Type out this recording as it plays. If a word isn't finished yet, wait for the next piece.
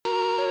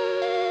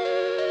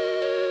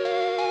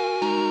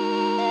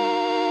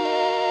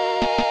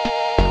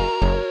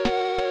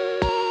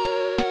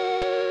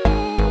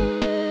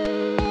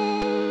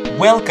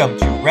Welcome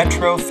to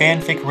Retro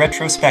Fanfic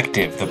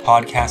Retrospective, the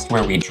podcast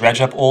where we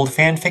dredge up old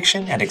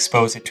fanfiction and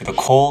expose it to the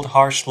cold,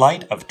 harsh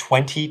light of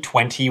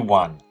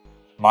 2021.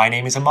 My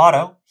name is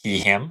Amato, he,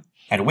 him,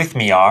 and with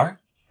me are...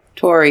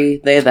 Tori,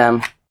 they,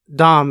 them.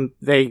 Dom,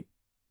 they,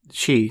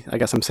 she. I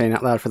guess I'm saying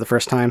out loud for the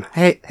first time.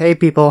 Hey,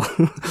 people.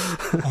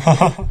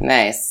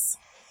 Nice.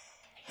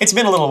 It's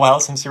been a little while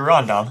since you were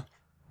on, Dom.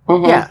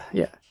 Mm-hmm.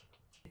 Yeah.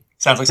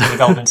 Sounds like some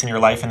developments in your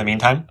life in the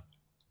meantime.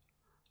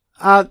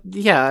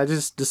 Yeah, I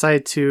just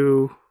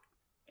decided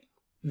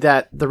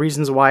that the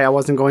reasons why I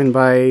wasn't going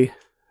by,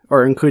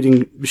 or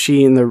including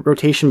she in the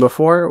rotation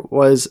before,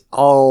 was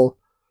all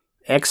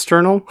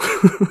external.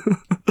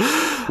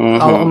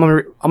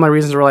 All my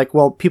reasons were like,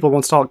 well, people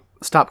won't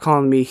stop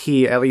calling me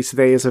he, at least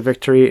they is a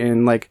victory,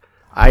 and like,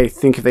 I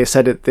think if they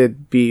said it,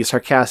 they'd be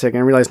sarcastic,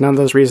 and I realized none of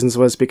those reasons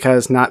was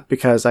not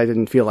because I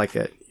didn't feel like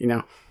it, you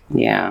know?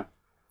 Yeah.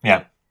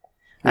 Yeah.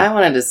 I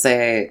wanted to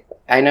say,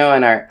 I know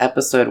in our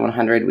episode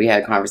 100 we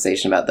had a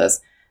conversation about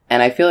this,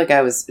 and I feel like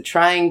I was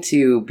trying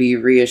to be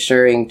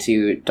reassuring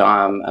to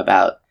Dom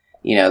about,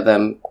 you know,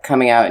 them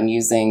coming out and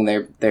using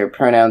their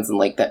pronouns and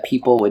like that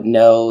people would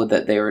know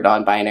that they were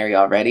non-binary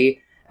already.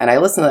 And I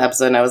listened to the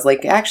episode and I was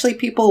like, actually,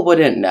 people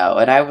wouldn't know,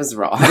 and I was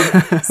wrong.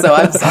 So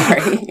I'm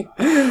sorry.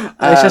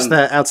 It's just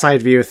the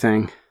outside view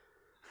thing.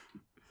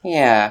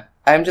 Yeah.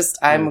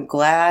 I'm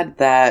glad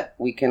that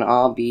we can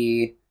all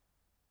be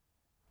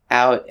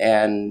out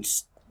and,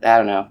 I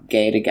don't know,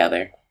 gay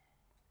together.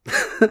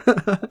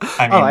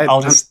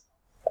 I'll just...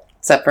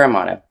 Except for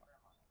Amato.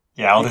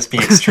 Yeah, I'll just be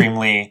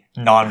extremely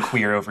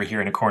non-queer over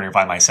here in a corner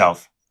by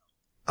myself.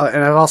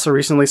 And I've also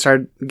recently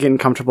started getting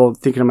comfortable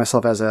thinking of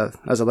myself as a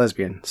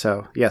lesbian.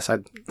 So yes,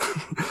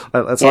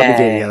 let's all be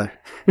gay together.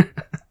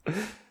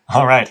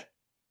 All right.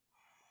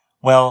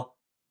 Well,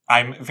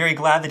 I'm very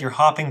glad that you're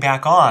hopping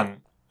back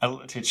on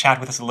to chat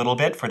with us a little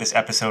bit for this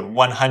episode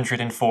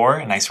 104,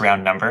 a nice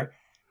round number,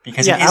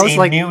 because it is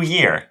a new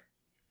year.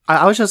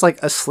 I was just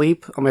like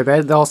asleep on my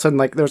bed. Then all of a sudden,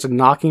 like there was a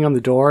knocking on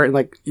the door, and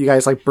like you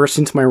guys like burst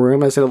into my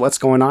room. I said, "What's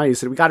going on?" You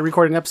said, "We got to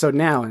record an episode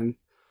now." And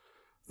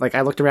like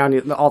I looked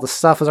around, all the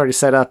stuff was already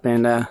set up,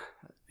 and I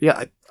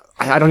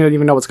don't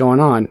even know what's going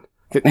on.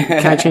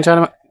 Can I change out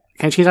of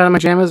my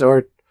pajamas,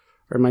 or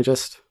am I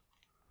just?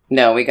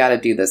 No, we got to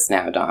do this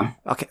now, Dom.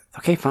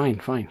 Okay, fine.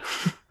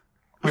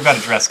 We've got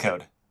a dress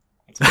code.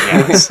 It's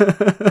pajamas.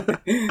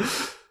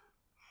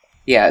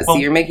 Yeah, so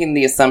you're making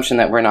the assumption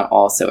that we're not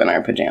also in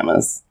our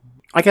pajamas.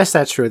 I guess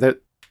that's true. That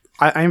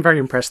I'm very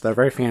impressed, though.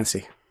 Very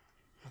fancy.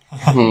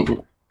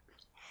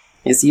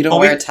 Yes, you don't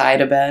wear a tie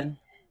to bed?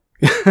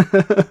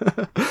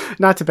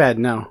 Not to bed,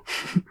 no.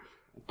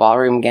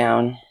 Ballroom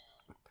gown?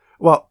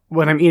 Well,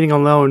 when I'm eating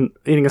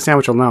a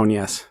sandwich alone,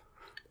 yes.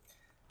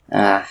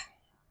 Well,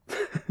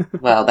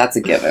 that's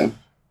a given.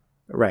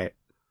 Right.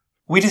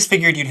 We just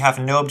figured you'd have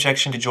no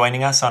objection to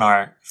joining us on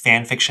our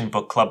fanfiction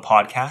book club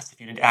podcast if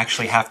you didn't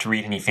actually have to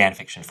read any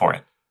fanfiction for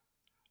it.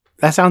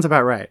 That sounds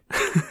about right.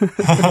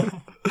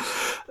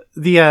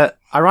 The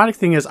ironic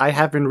thing is I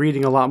have been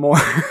reading a lot more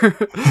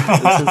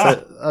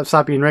since I've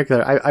stopped being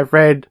regular. I've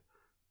read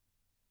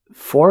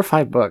 4 or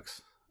 5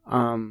 books.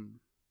 I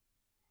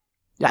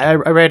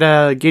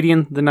read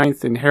Gideon the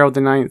Ninth and Harold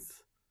the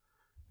Ninth,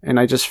 and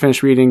I just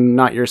finished reading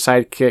Not Your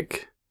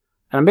Sidekick.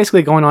 And I'm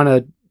basically going on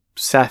a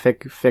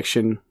sapphic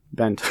fiction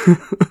bent.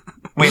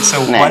 Wait, so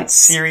Nice. What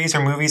series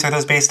or movies are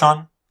those based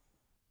on?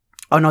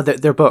 Oh no,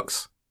 they're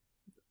books.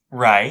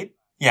 Right.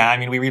 Yeah, I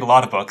mean, we read a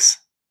lot of books.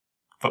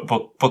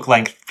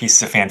 Book-length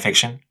pieces of fan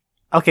fiction.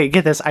 Okay,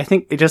 get this. I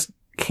think it just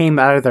came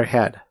out of their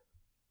head.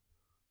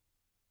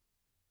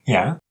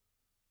 Yeah.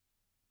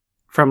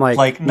 From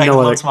like Night of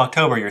Lonesome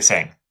October, you're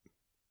saying?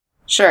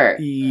 Sure.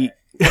 Can't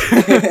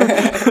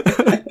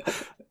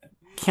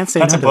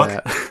say That's no a book.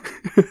 to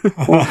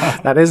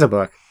that. That is a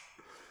book.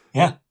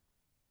 Yeah.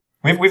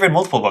 We've read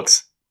multiple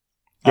books.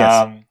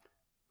 Yes.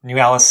 New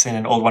Alice in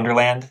an Old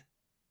Wonderland.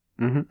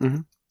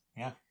 Mm-hmm.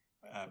 Yeah.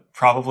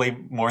 Probably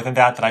more than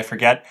that I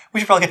forget. We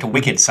should probably get to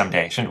Wicked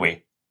someday, shouldn't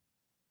we?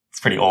 It's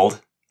pretty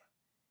old.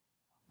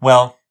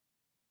 Well,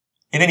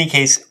 in any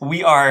case,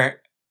 we're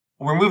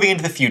moving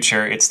into the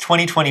future. It's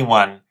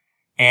 2021.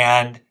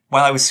 And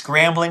while I was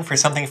scrambling for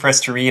something for us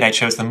to read, I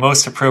chose the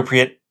most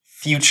appropriate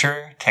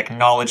future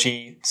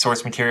technology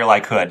source material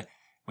I could,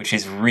 which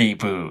is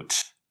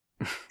Reboot.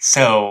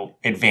 So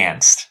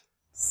advanced.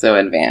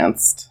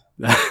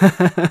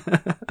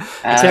 I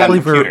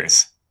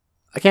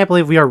can't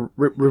believe we are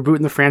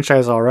rebooting the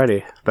franchise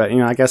already. But,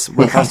 I guess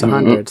we're past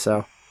 100,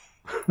 so.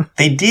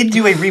 They did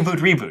do a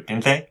reboot,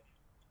 didn't they?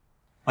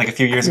 Like a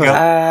few years ago?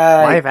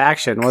 Live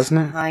action,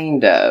 wasn't it?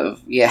 Kind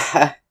of,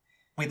 yeah.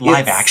 Wait,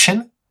 live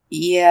action?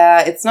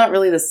 Yeah, it's not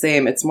really the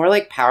same. It's more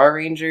like Power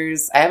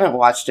Rangers. I haven't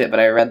watched it, but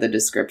I read the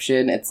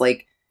description. It's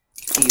like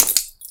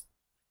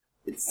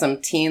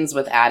some teens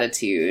with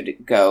attitude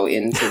go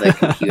into the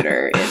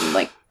computer in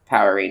like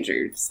Power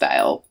Ranger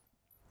style.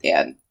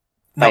 And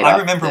no, I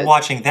remember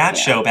watching that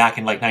show back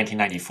in like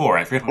 1994.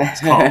 I forget what it was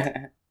called.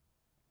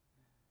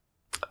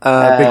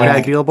 Big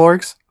Bad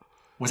Beetleborgs?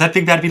 Was that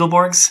Big Bad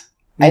Beetleborgs?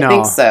 I No.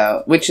 think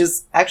so, which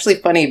is actually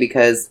funny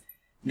because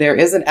there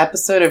is an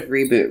episode of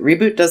Reboot.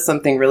 Reboot does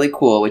something really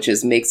cool, which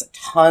is makes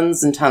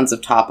tons and tons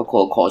of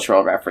topical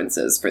cultural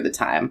references for the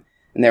time.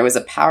 And there was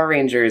a Power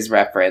Rangers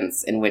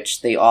reference in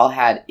which they all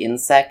had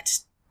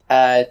insect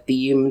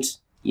themed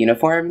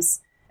uniforms.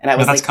 And I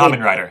was that's like, Kamen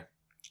wait, Rider.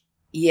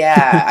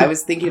 yeah, I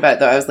was thinking about it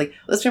though. I was like,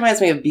 this reminds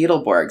me of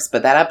Beetleborgs,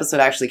 but that episode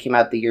actually came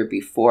out the year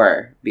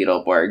before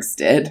Beetleborgs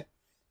did.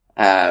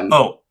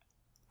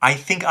 I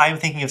think I'm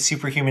thinking of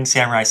Superhuman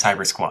Samurai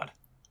Cyber Squad.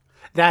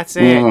 That's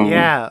it,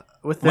 yeah.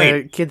 With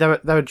the kid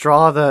that would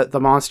draw the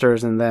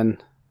monsters and then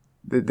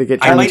they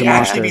get I turned might into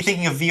actually monsters. be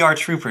thinking of VR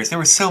Troopers. There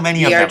were so many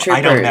VR of them. Troopers.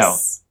 I don't know.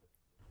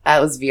 That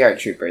was VR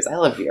Troopers. I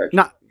love VR Troopers.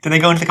 No, Did they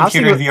go into the I was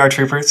computer in thinking- VR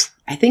Troopers?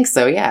 I think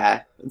so,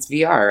 yeah. It's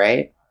VR,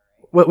 right?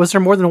 was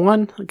there more than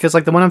one? Because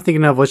like the one I'm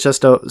thinking of was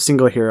just a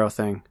single hero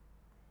thing.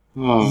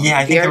 Yeah,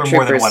 I think there were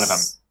more than one of them.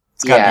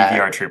 It's got to be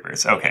VR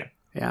Troopers. Okay.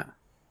 Yeah.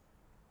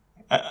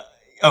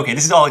 Okay,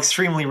 this is all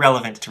extremely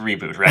relevant to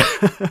Reboot, right?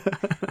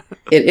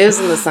 It is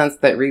in the sense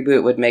that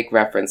Reboot would make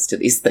reference to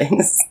these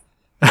things.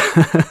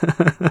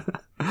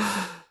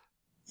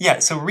 Yeah,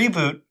 so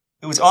Reboot,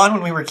 it was on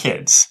when we were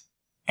kids.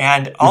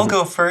 And I'll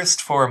go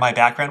first for my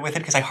background with it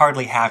because I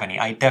hardly have any.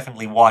 I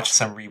definitely watched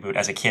some Reboot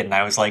as a kid and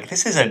I was like,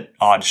 this is an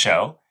odd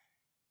show.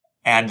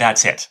 And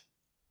that's it.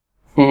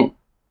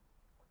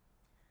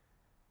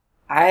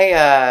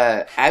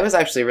 I was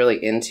actually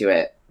really into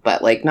it,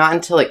 but like not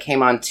until it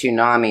came on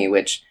Toonami,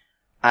 which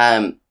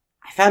I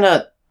found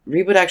out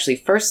Reboot actually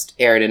first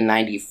aired in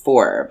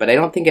 94, but I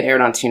don't think it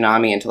aired on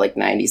Toonami until like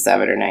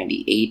 97 or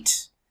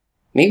 98.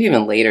 Maybe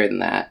even later than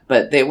that.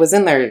 But it was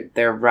in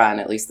their run,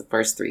 at least the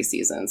first 3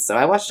 seasons. So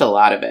I watched a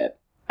lot of it.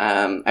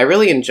 I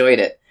really enjoyed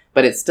it.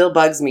 But it still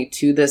bugs me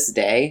to this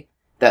day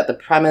that the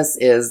premise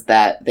is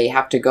that they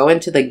have to go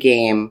into the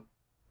game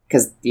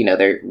because, you know,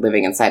 they're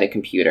living inside a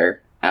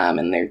computer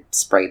and their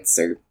sprites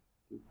or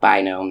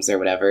binomes or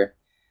whatever,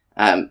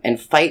 and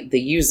fight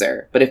the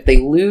user. But if they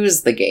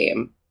lose the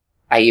game,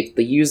 i.e. if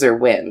the user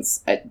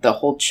wins, the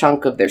whole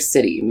chunk of their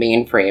city,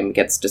 mainframe,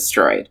 gets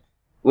destroyed.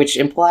 Which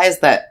implies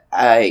that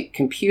a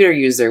computer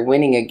user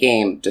winning a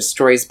game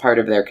destroys part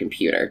of their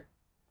computer.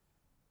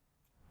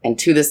 And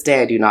to this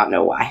day, I do not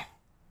know why.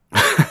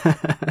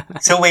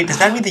 So wait, does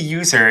that mean the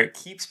user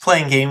keeps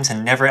playing games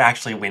and never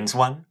actually wins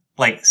one?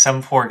 Like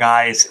some poor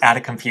guy's at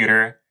a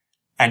computer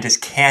and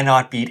just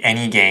cannot beat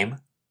any game?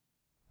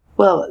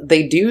 Well,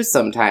 they do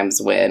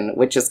sometimes win,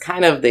 which is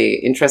kind of the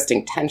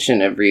interesting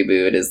tension of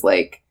Reboot, is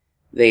like,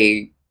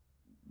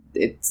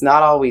 it's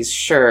not always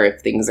sure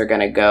if things are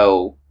going to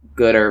go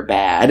good or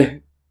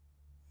bad.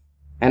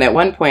 And at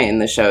one point in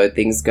the show,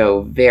 things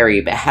go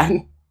very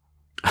bad.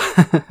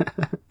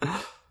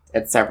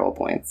 At several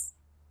points.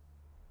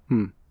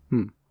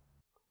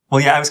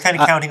 Well, yeah, I was kind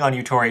of counting on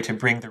you, Tori, to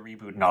bring the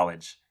Reboot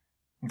knowledge.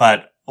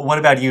 But what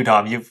about you,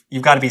 Dom? You've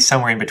got to be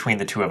somewhere in between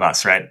the two of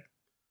us, right?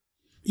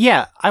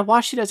 Yeah, I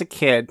watched it as a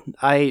kid.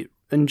 I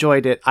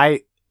enjoyed it.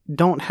 I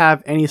don't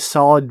have any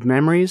solid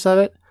memories of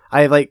it.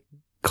 I have like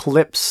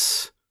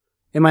clips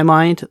in my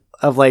mind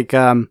of like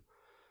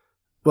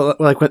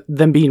with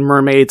them being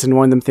mermaids and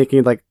one of them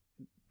thinking like,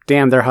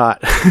 damn, they're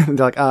hot. They're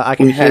like, I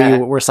can hear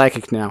you. We're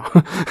psychic now.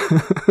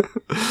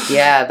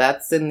 Yeah,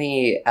 that's in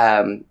the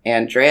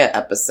Andrea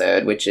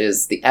episode, which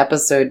is the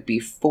episode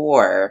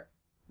before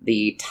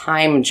the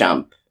time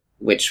jump,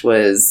 which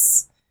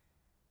was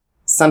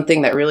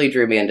something that really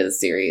drew me into the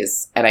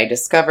series. And I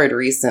discovered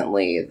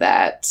recently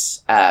that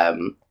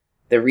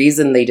the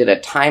reason they did a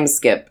time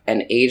skip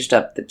and aged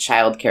up the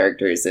child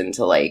characters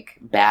into like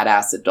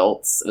badass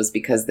adults was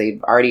because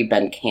they've already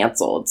been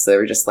canceled. So they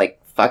were just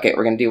like, fuck it,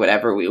 we're going to do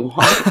whatever we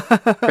want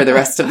for the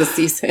rest of the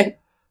season.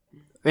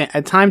 Man,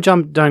 a time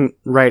jump done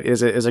right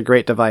is a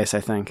great device,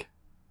 I think.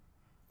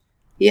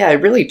 Yeah,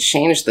 it really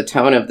changed the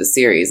tone of the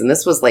series. And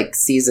this was like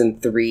season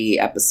 3,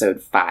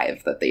 episode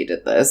 5 that they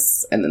did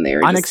this. And then they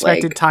were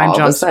Unexpected just like, time all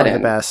jumps of a are the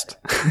sudden. best.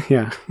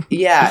 Yeah.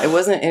 Yeah, it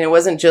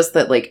wasn't just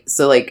that like,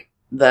 so like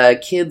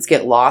the kids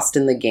get lost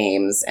in the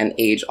games and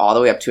age all the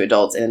way up to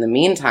adults. And in the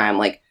meantime,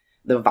 like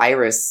the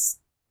virus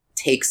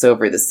takes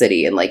over the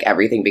city and like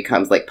everything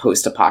becomes like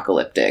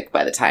post-apocalyptic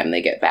by the time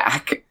they get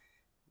back.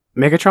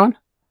 Megatron?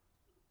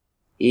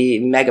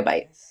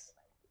 Megabyte.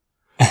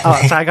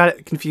 Oh, so I got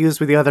it confused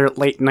with the other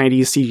late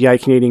 90s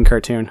CGI Canadian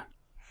cartoon.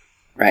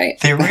 Right.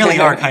 They really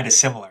are kind of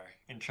similar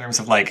in terms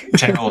of like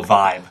general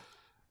vibe.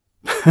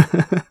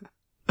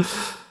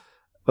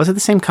 Was it the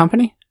same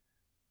company?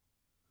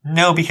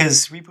 No,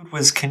 because Reboot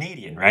was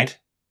Canadian, right?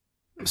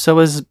 So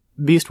was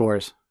Beast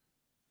Wars.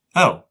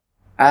 Oh,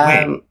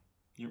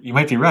 you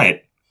might be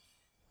right.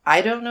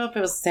 I don't know if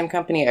it was the same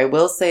company. I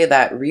will say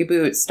that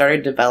Reboot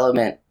started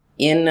development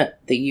in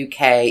the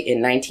UK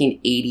in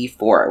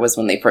 1984 was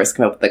when they first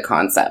came up with the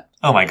concept.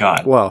 Oh my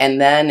god. Whoa.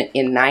 And then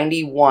in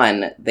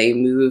 91, they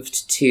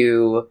moved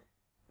to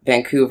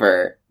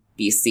Vancouver,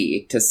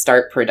 BC to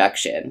start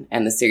production.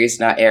 And the series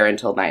did not air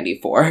until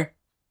 94.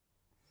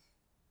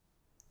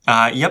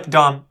 Yep,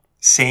 Dom.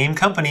 Same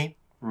company.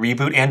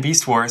 Reboot and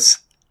Beast Wars.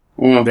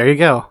 There you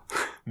go.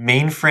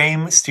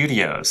 Mainframe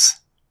Studios.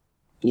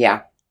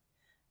 Yeah.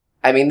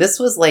 I mean, this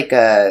was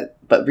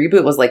but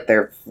Reboot was like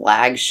their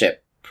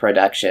flagship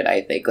production,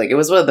 I think. Like, it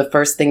was one of the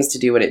first things to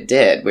do what it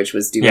did, which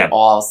was do an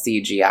all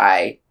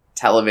CGI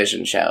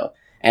television show.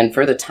 And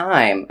for the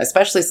time,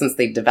 especially since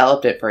they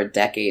developed it for a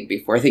decade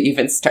before they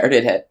even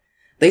started it,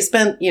 they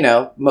spent,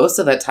 most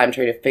of that time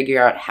trying to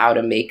figure out how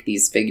to make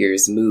these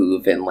figures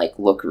move and, like,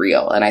 look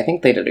real. And I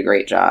think they did a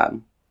great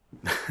job.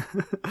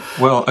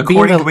 Well,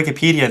 according to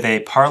Wikipedia, they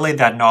parlayed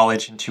that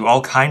knowledge into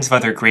all kinds of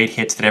other great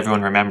hits that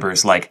everyone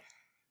remembers, like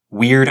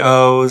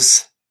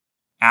Weirdos,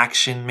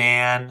 Action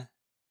Man,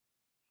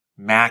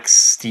 Max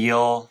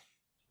Steel.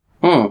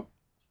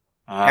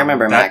 I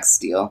remember Max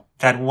Steel.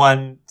 That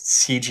one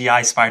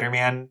CGI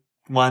Spider-Man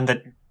one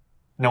that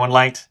no one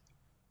liked.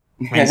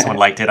 Maybe someone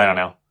liked it, I don't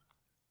know.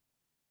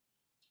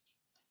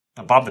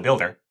 Bob the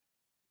Builder.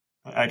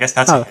 I guess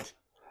that's it.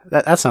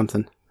 That's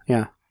something,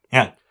 yeah.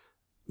 Yeah.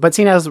 But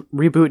seeing as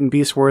Reboot and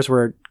Beast Wars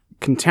were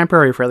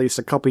contemporary for at least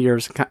a couple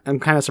years, I'm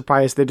kind of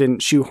surprised they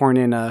didn't shoehorn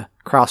in a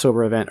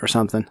crossover event or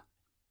something.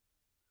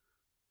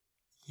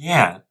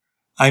 Yeah.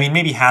 I mean,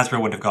 maybe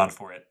Hasbro would have gone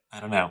for it. I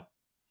don't know.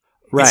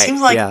 Right, it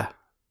seems like yeah.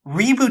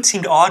 Reboot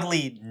seemed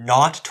oddly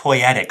not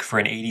toyetic for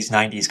an 80s,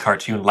 90s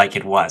cartoon like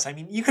it was. I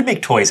mean, you could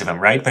make toys of them,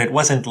 right? But it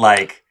wasn't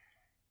like,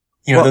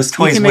 those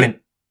toys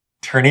wouldn't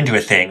turn into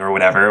a thing or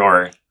whatever,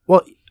 or...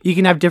 Well, you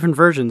can have different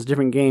versions,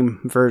 different game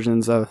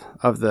versions of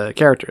the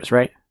characters,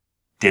 right?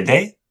 Did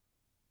they?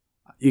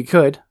 You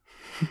could.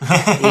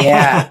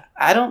 Yeah,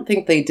 I don't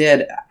think they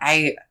did.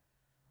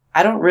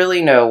 I don't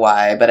really know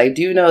why, but I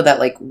do know that,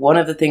 like, one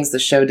of the things the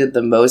show did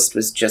the most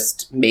was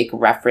just make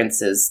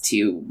references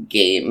to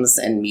games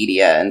and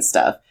media and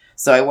stuff.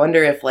 So I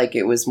wonder if, like,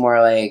 it was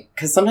more like...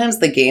 Because sometimes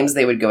the games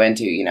they would go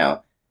into,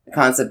 the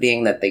concept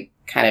being that they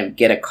kind of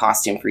get a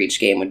costume for each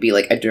game would be,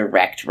 like, a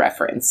direct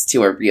reference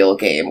to a real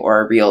game or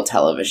a real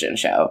television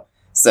show.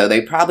 So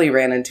they probably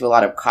ran into a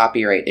lot of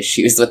copyright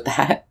issues with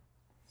that.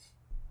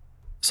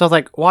 So,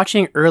 like,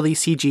 watching early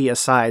CG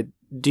aside,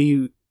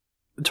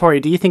 Tori,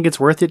 do you think it's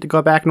worth it to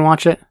go back and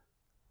watch it?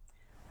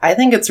 I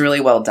think it's really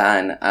well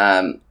done.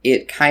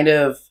 It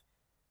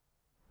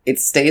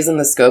stays in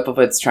the scope of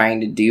what it's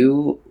trying to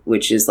do,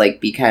 which is,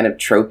 like, be kind of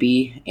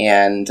tropey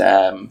and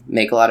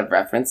make a lot of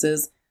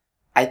references.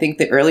 I think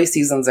the early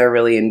seasons are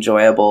really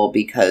enjoyable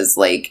because,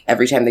 like,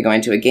 every time they go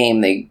into a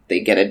game, they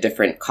get a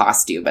different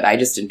costume, but I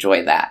just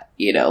enjoy that,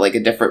 like a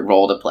different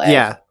role to play.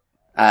 Yeah.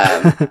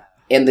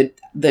 And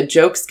the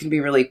jokes can be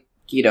really,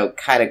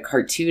 kind of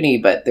cartoony,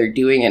 but they're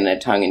doing it in a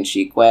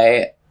tongue-in-cheek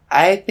way.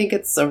 I think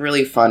it's a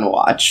really fun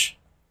watch.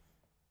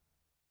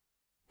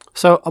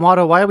 So,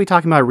 Amato, why are we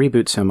talking about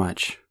Reboot so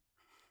much?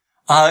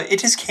 It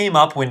just came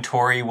up when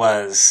Tori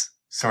was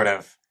sort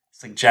of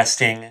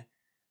suggesting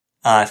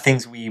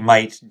things we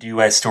might do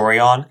a story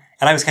on,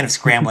 and I was kind of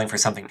scrambling for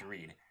something to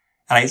read.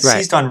 And I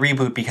seized on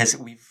Reboot because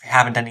we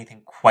haven't done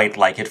anything quite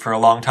like it for a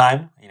long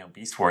time.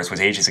 Beast Wars was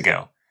ages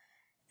ago.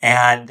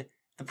 And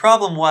the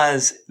problem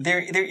was,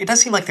 it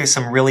does seem like there's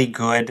some really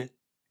good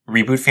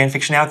Reboot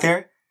fanfiction out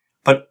there,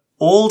 but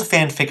old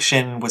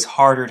fanfiction was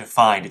harder to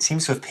find. It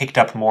seems to have picked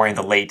up more in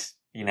the late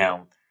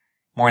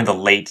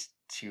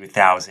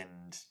 2000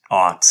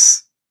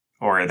 aughts,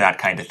 or that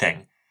kind of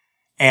thing.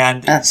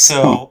 And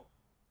so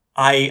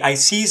I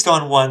seized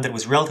on one that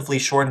was relatively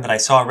short and that I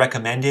saw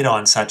recommended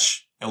on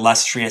such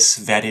illustrious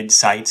vetted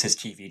sites as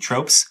TV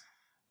Tropes,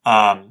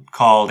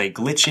 called A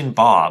Glitch in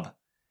Bob.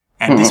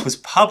 And this was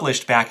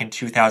published back in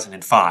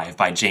 2005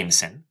 by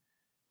Jameson.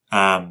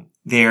 Her,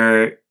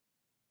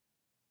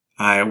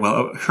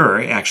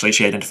 actually,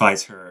 she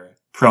identifies her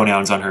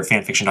pronouns on her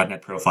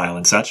fanfiction.net profile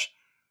and such.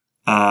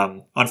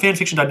 On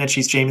fanfiction.net,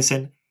 she's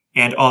Jameson.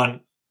 And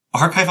on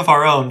Archive of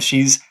Our Own,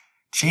 she's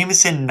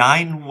Jameson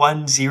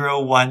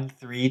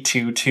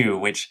 9101322,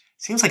 which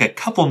seems like a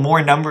couple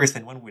more numbers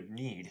than one would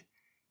need.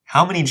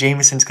 How many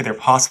Jamesons could there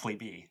possibly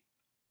be?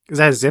 Is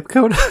that a zip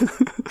code?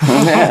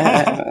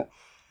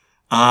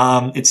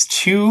 It's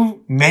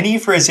too many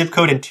for a zip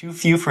code and too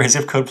few for a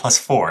zip code plus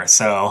 4,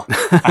 so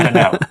I don't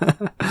know.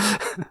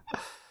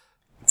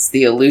 It's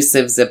the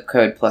elusive zip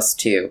code plus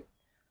 2.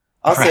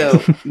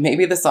 Also,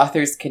 maybe this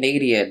author's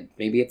Canadian.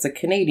 Maybe it's a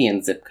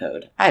Canadian zip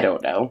code. I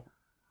don't know.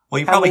 Well,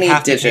 you probably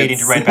have to be Canadian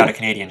to write about a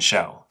Canadian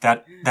show.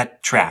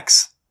 That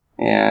tracks.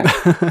 Yeah.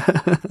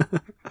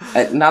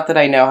 Not that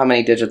I know how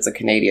many digits a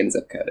Canadian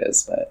zip code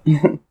is, but...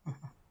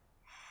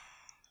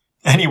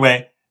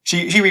 Anyway,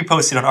 she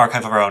reposted on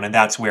Archive of Our Own, and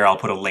that's where I'll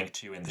put a link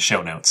to in the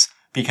show notes,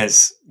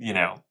 because, you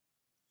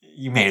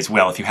may as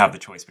well if you have the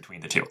choice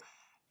between the two.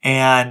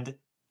 And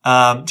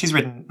she's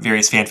written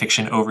various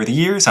fanfiction over the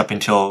years, up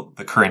until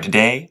the current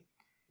day.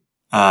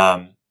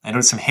 I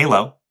noticed some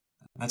Halo.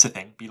 That's a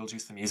thing.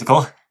 Beetlejuice the Musical.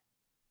 A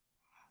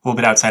little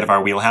bit outside of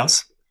our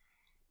wheelhouse.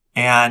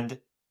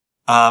 And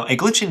A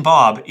Glitch in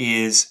Bob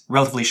is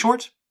relatively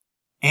short,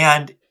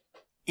 and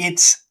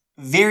it's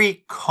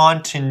very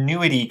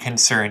continuity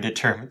concerned, it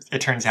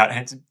turns out. And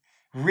it's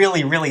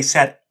really, really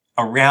set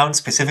around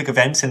specific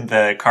events in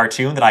the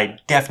cartoon that I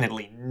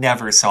definitely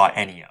never saw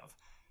any of.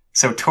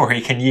 So,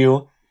 Tori, can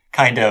you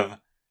kind of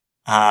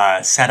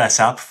set us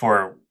up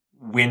for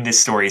when this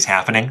story is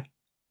happening?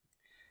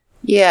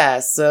 Yeah,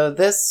 so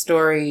this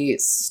story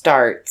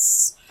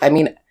starts,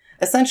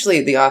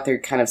 essentially the author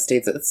kind of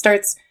states it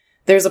starts,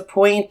 there's a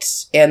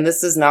point, and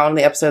this is not one of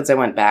the episodes I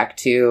went back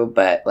to,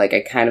 but like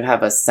I kind of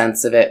have a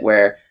sense of it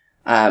where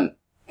kind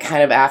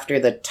of after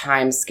the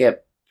time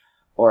skip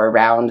or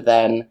around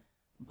then,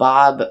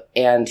 Bob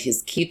and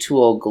his key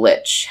tool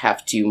Glitch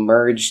have to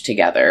merge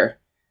together.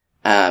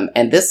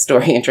 And this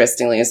story,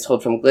 interestingly, is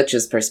told from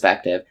Glitch's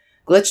perspective.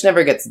 Glitch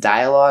never gets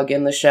dialogue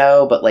in the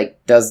show, but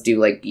like does do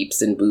like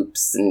beeps and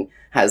boops and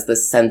has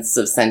this sense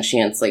of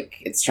sentience, like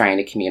it's trying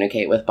to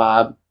communicate with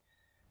Bob.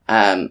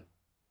 And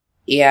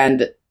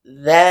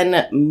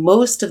then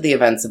most of the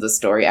events of the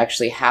story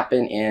actually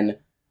happen in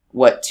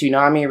what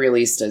Toonami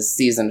released as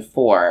season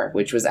 4,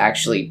 which was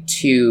actually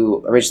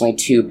originally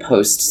two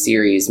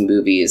post-series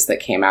movies that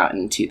came out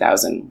in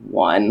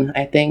 2001,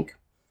 I think.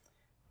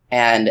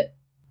 And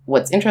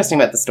what's interesting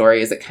about the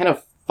story is it kind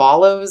of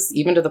follows,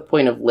 even to the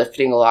point of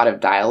lifting a lot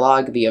of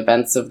dialogue, the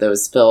events of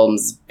those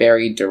films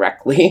very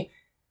directly,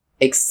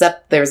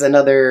 except there's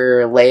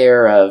another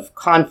layer of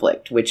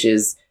conflict, which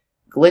is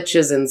Glitch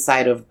is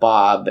inside of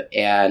Bob,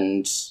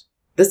 and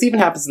this even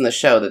happens in the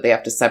show that they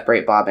have to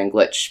separate Bob and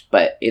Glitch,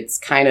 but it's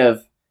kind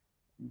of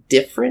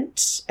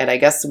different, and I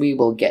guess we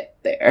will get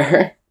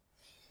there.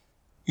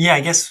 Yeah,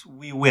 I guess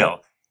we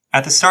will.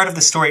 At the start of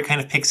the story, it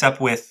kind of picks up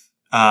with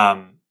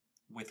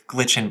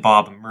Glitch and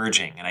Bob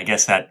merging, and I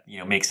guess that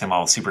makes them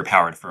all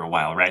superpowered for a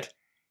while, right?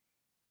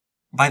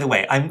 By the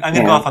way, I'm going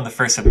to go off on the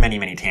first of many,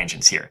 many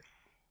tangents here.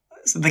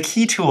 So the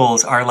key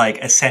tools are like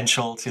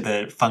essential to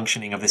the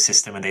functioning of the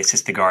system, and they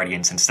assist the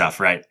Guardians and stuff,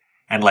 right?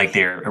 And like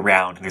they're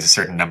around, and there's a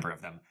certain number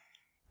of them.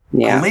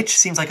 Yeah. Glitch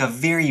seems like a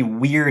very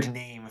weird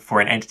name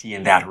for an entity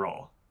in that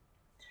role.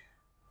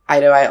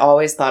 I know, I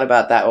always thought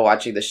about that while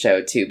watching the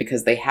show, too,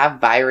 because they have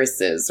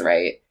viruses,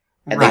 right?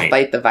 And they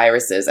fight the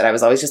viruses, and I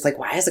was always just like,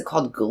 why is it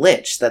called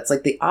Glitch? That's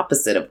like the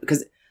opposite of...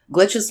 Because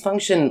Glitch's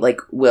function,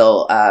 like,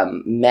 will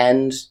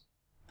mend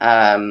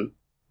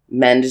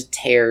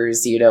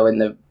tears, in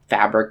the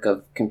fabric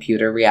of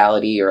computer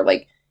reality, or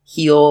like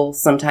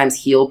sometimes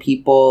heal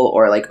people,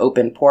 or like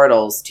open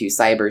portals to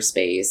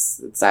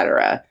cyberspace,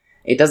 etc.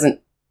 It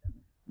doesn't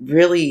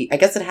really, I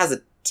guess it has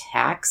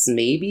attacks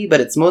maybe, but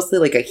it's mostly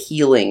like a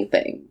healing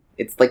thing.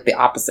 It's like the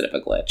opposite of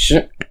a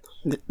glitch.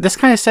 This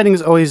kind of setting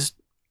is always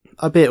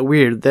a bit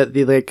weird, that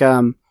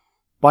the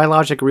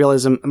biologic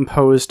realism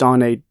imposed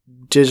on a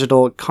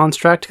digital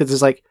construct, because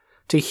it's like,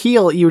 to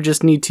heal you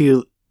just need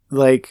to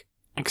like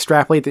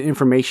extrapolate the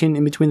information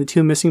in between the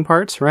two missing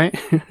parts, right?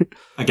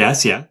 I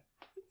guess, yeah.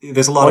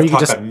 There's a lot of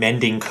talk about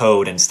mending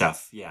code and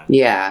stuff, yeah.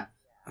 Yeah.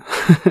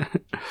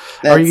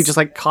 Or you just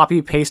like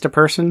copy paste a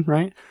person,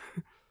 right?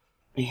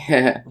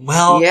 Yeah.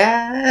 Well,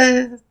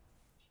 yeah.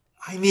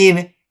 I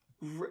mean,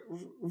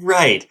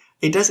 right.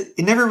 It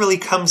never really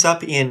comes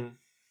up in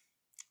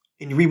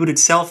Reboot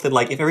itself that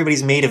like if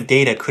everybody's made of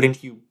data,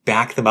 couldn't you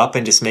back them up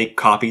and just make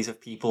copies of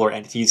people or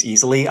entities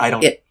easily? I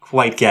don't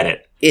quite get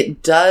it.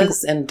 It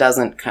does and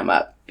doesn't come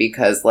up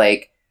because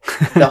like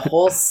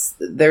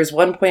there's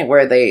one point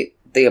where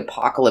the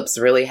apocalypse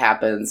really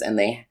happens and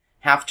they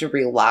have to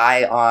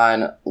rely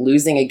on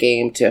losing a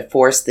game to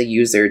force the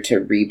user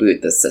to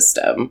reboot the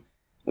system,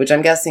 which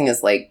I'm guessing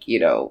is like,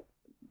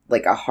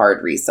 like a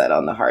hard reset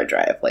on the hard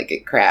drive. Like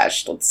it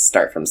crashed, let's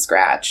start from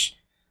scratch.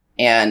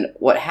 And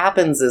what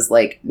happens is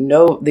like,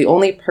 the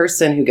only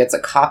person who gets a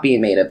copy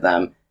made of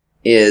them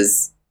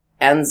is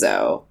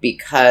Enzo,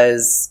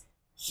 because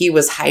he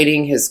was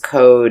hiding his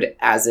code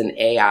as an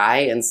AI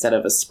instead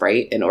of a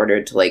sprite in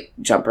order to like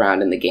jump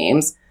around in the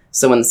games.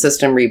 So when the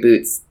system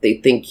reboots, they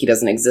think he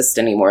doesn't exist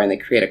anymore and they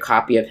create a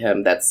copy of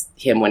him that's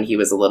him when he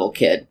was a little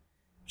kid,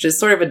 which is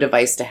sort of a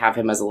device to have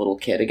him as a little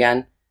kid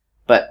again.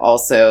 But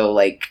also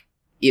like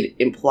it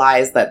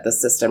implies that the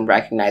system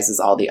recognizes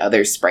all the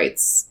other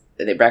sprites.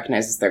 It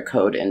recognizes their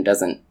code and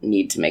doesn't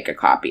need to make a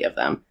copy of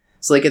them.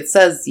 So like it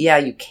says, yeah,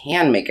 you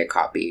can make a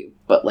copy,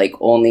 but like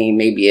only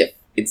maybe if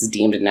it's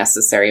deemed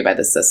necessary by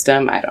the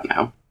system. I don't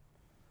know.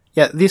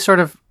 Yeah, these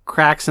sort of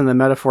cracks in the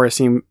metaphor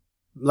seem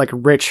like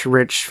rich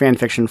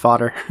fanfiction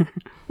fodder.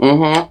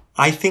 Mm-hmm.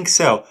 I think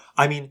so.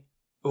 I mean,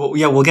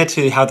 we'll get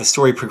to how the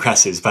story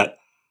progresses, but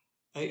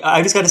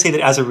I just got to say that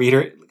as a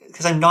reader,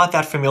 because I'm not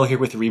that familiar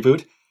with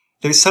Reboot,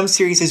 there's some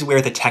series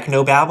where the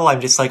technobabble,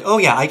 I'm just like, oh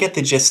yeah, I get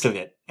the gist of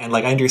it. And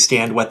like, I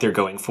understand what they're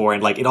going for.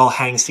 And like, it all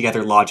hangs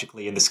together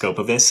logically in the scope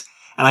of this.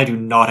 And I do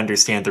not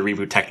understand the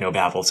Reboot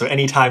technobabble. So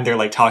anytime they're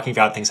like talking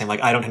about things, I'm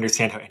like, I don't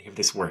understand how any of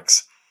this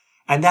works.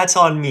 And that's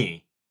on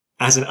me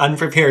as an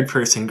unprepared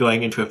person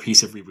going into a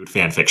piece of Reboot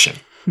fan fiction.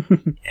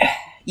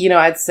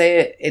 I'd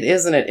say it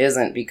is and it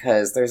isn't,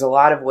 because there's a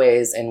lot of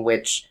ways in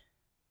which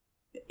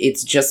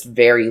it's just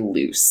very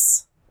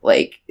loose.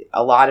 Like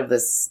a lot of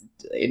this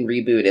in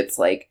Reboot, it's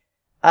like,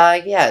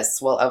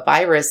 yes, well, a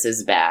virus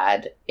is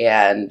bad,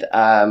 and,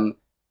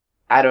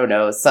 I don't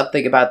know,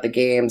 something about the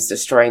games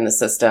destroying the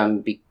system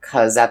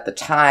because at the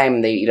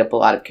time they eat up a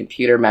lot of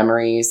computer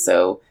memory,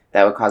 so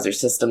that would cause their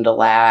system to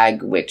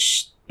lag,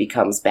 which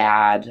becomes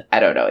bad. I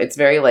don't know. It's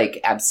very like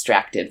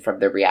abstracted from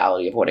the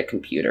reality of what a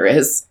computer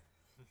is.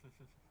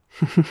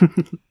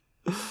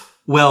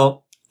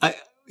 Well,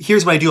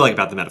 here's what I do like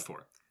about the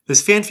metaphor.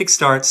 This fanfic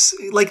starts,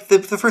 like, the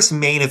first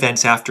main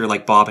events after,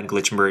 like, Bob and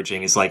Glitch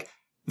merging is, like,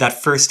 that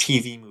first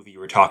TV movie you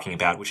were talking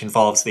about, which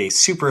involves the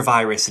super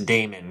virus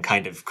daemon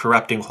kind of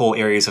corrupting whole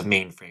areas of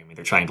mainframe.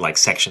 They're trying to, like,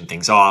 section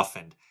things off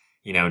and,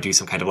 you know, do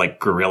some kind of, like,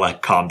 guerrilla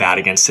combat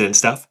against it and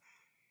stuff.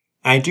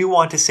 And I do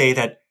want to say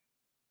that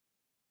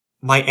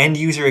my end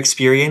user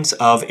experience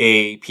of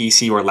a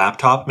PC or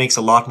laptop makes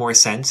a lot more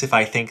sense if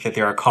I think that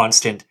there are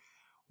constant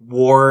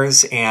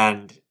wars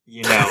and,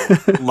 you know,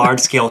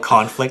 large-scale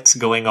conflicts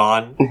going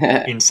on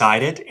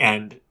inside it,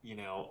 and, you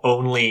know,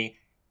 only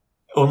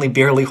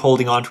barely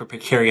holding on to a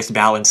precarious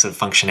balance of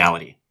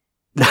functionality.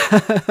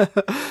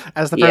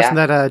 As the person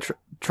that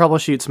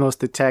troubleshoots most of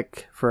the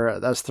tech for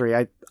us three,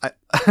 I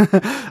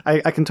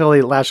can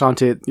totally latch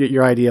onto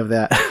your idea of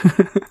that.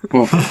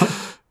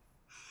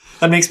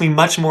 That makes me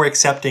much more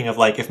accepting of,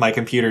 like, if my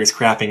computer is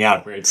crapping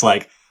out, where it's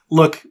like,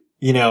 look,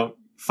 you know,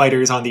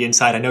 fighters on the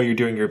inside, I know you're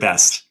doing your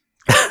best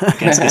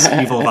against this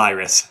evil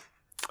virus.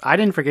 I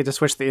didn't forget to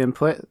switch the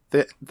input.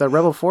 The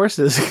rebel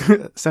forces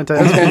sent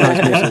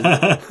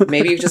us.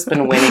 Maybe you've just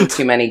been winning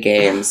too many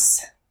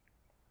games.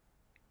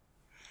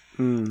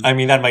 I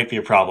mean, that might be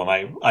a problem.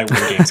 I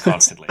win games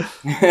constantly.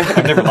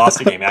 I've never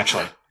lost a game,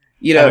 actually.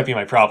 You know, that might be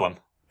my problem.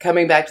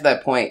 Coming back to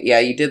that point, yeah,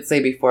 you did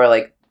say before,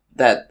 like,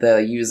 that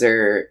the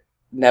user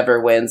never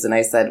wins, and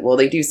I said, well,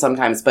 they do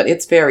sometimes, but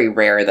it's very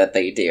rare that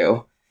they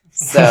do.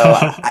 So,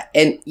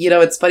 and, you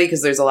know, it's funny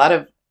because there's a lot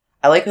of,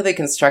 I like how they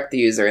construct the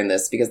user in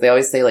this, because they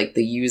always say, like,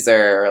 the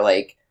user, or,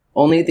 like,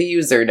 only the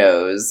user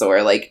knows,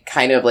 or, like,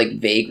 kind of, like,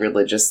 vague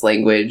religious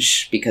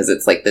language, because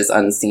it's, like, this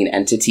unseen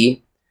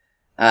entity.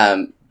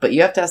 But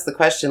you have to ask the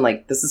question,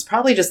 like, this is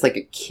probably just, like,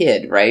 a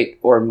kid, right?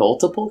 Or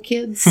multiple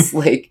kids,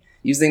 like,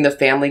 using the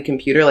family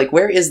computer. Like,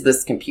 where is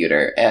this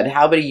computer, and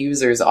how many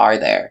users are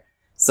there?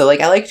 So,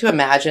 like, I like to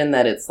imagine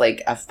that it's,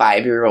 like, a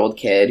 5-year-old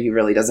kid who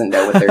really doesn't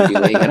know what they're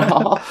doing at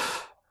all.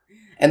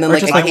 And then,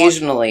 like,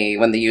 occasionally,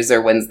 when the user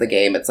wins the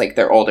game, it's, like,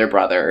 their older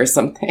brother or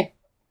something.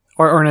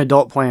 Or an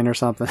adult playing or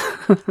something.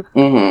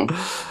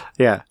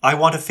 Yeah. I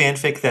want a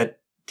fanfic that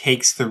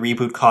takes the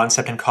reboot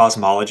concept and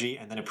cosmology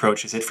and then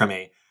approaches it from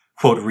a,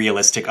 quote,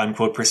 realistic,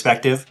 unquote,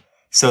 perspective.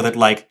 So that,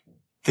 like,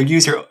 the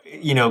user,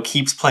 you know,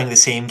 keeps playing the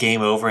same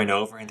game over and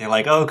over, and they're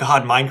like, oh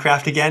god,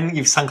 Minecraft again?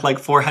 You've sunk like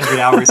 400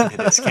 hours into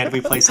this. Can't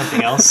we play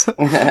something else?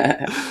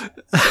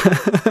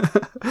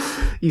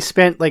 You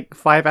spent like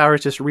 5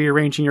 hours just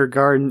rearranging your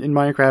garden in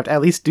Minecraft. At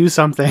least do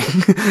something.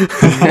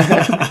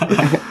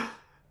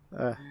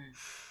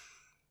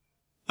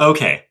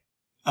 Okay.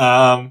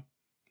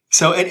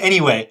 So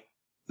anyway,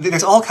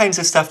 there's all kinds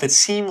of stuff that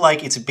seem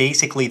like it's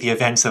basically the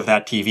events of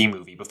that TV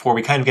movie before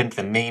we kind of get into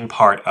the main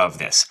part of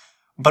this.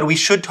 But we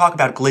should talk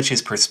about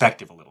Glitch's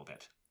perspective a little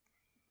bit.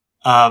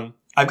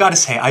 I've got to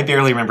say, I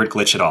barely remembered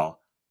Glitch at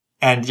all.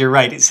 And you're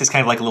right, it's just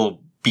kind of like a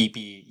little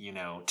beepy, you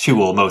know,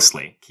 tool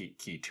mostly,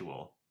 key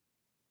tool.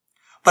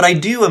 But I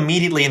do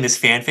immediately in this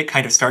fanfic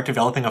kind of start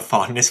developing a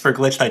fondness for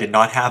Glitch that I did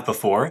not have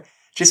before,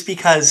 just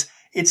because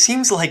it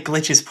seems like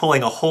Glitch is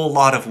pulling a whole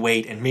lot of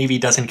weight and maybe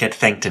doesn't get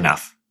thanked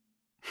enough.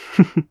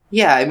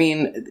 Yeah, I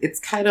mean,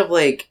 it's kind of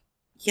like,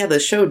 yeah, the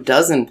show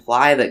does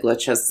imply that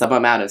Glitch has some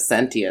amount of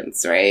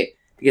sentience, right?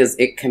 Because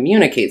it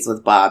communicates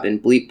with Bob in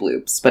bleep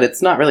bloops, but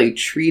it's not really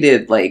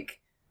treated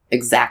like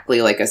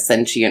exactly like a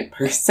sentient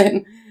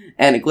person.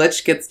 And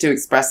Glitch gets to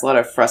express a lot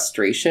of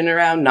frustration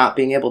around not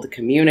being able to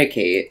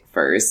communicate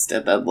first,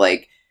 and then,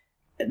 like,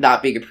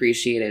 not being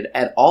appreciated.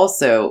 And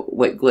also,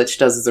 what Glitch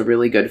does as a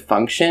really good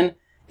function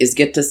is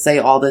get to say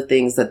all the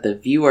things that the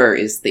viewer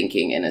is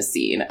thinking in a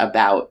scene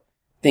about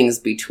things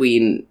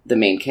between the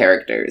main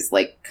characters.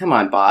 Like, come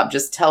on, Bob,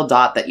 just tell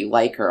Dot that you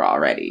like her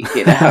already,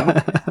 you know?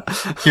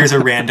 Here's a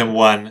random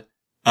one.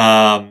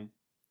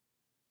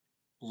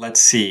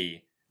 Let's see.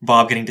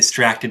 Bob getting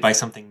distracted by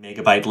something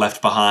Megabyte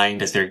left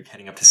behind as they're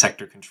heading up to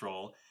sector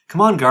control.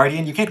 Come on,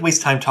 Guardian, you can't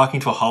waste time talking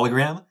to a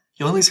hologram.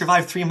 You'll only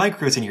survive 3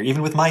 micros in here,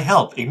 even with my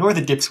help. Ignore the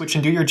dip switch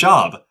and do your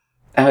job.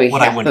 Oh, yeah.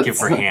 What I wouldn't give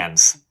for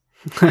hands.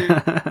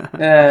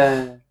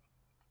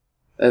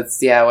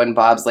 That's, yeah, when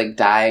Bob's, like,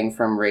 dying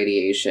from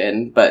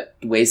radiation, but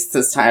wastes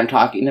his time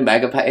talking to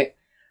Megabyte.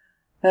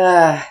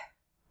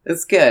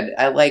 It's good.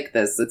 I like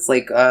this. It's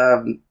like,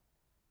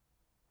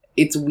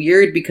 it's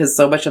weird because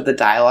so much of the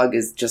dialogue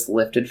is just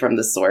lifted from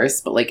the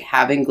source, but, like,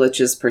 having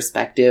Glitch's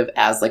perspective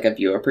as, like, a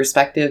viewer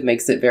perspective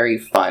makes it very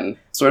fun.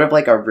 Sort of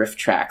like a riff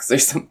tracks or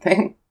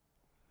something.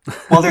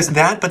 Well, there's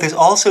that, but there's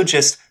also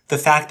just the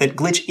fact that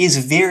Glitch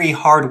is very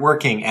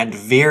hardworking and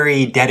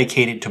very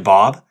dedicated to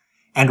Bob.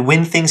 And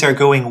when things are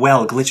going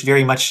well, Glitch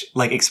very much,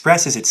 like,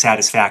 expresses its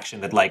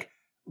satisfaction that, like,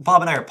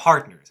 Bob and I are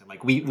partners, and,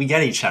 like, we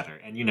get each other,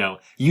 and, you know,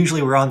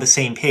 usually we're on the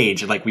same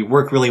page, and, like, we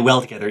work really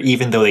well together,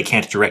 even though they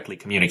can't directly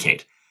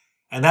communicate.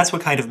 And that's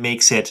what kind of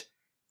makes it,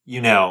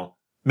 you know,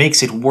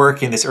 makes it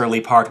work in this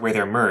early part where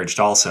they're merged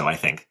also, I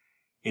think.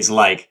 Is,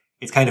 like,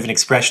 it's kind of an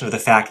expression of the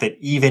fact that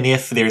even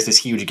if there's this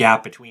huge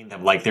gap between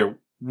them, like, they're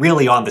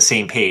really on the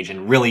same page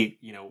and really,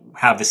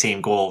 have the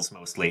same goals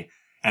mostly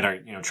and are,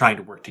 trying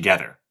to work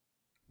together.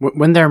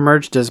 When they're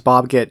merged, does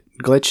Bob get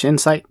glitch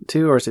insight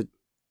too, or is it?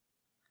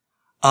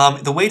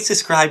 The way it's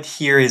described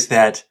here is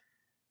that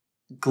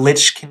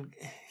Glitch can,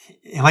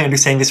 am I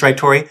understanding this right,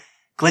 Tori?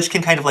 Glitch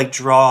can kind of like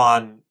draw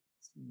on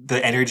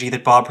the energy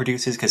that Bob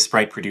produces, because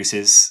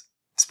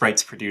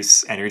sprites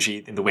produce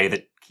energy in the way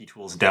that key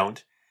tools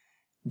don't.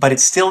 But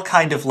it's still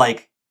kind of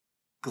like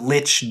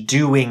Glitch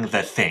doing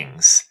the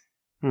things,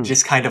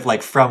 just kind of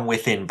like from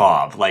within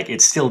Bob. Like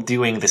it's still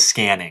doing the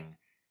scanning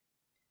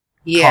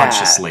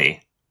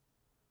consciously.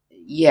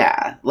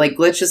 Yeah, like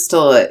Glitch is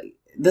still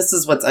this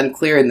is what's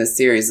unclear in this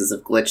series, is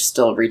if Glitch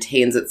still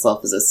retains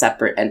itself as a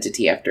separate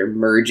entity after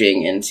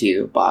merging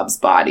into Bob's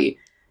body.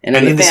 And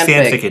in this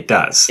fanfic, it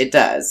does. It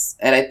does.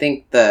 And I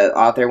think the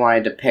author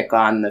wanted to pick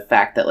on the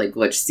fact that, like,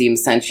 Glitch seemed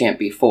sentient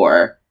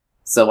before,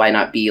 so why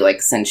not be, like,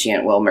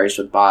 sentient while merged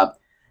with Bob?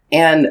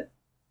 And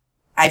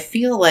I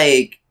feel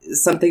like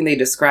something they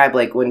describe,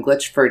 like, when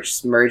Glitch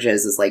first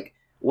merges is, like,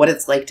 what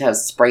it's like to have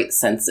sprite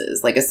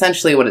senses. Like,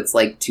 essentially what it's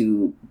like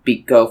to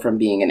go from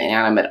being an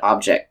inanimate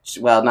object,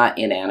 well, not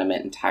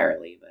inanimate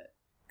entirely, but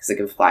because it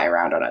can fly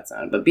around on its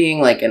own, but being,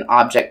 like, an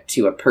object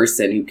to a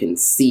person who can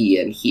see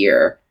and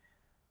hear.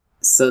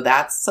 So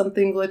that's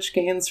something Glitch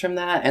gains from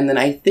that. And then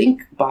I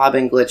think Bob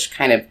and Glitch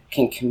kind of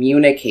can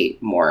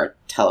communicate more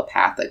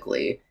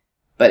telepathically.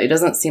 But it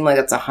doesn't seem like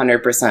that's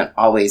 100%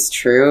 always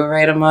true,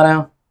 right,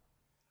 Amato?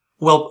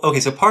 Well, okay,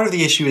 so part of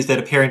the issue is that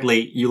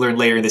apparently you learn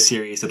later in the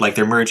series that, like,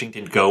 their merging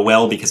didn't go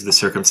well because of the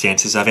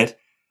circumstances of it.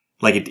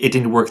 Like, it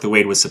didn't work the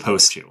way it was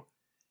supposed to.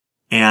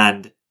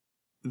 And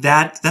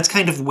that's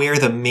kind of where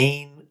the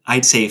main,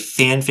 I'd say,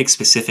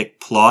 fanfic-specific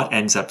plot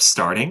ends up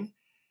starting.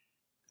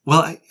 Well,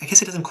 I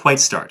guess it doesn't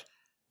quite start.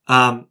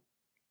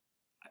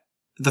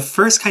 The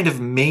first kind of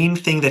main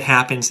thing that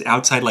happens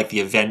outside, like,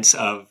 the events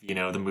of,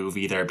 the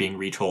movie that are being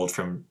retold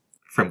from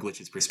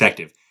Glitch's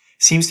perspective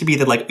seems to be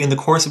that, like, in the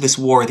course of this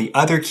war, the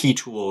other key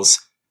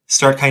tools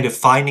start kind of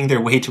finding their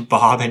way to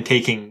Bob and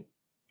taking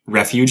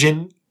refuge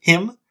in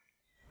him.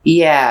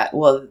 Yeah,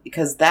 well,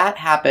 because that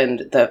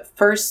happened, the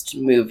first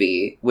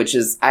movie, which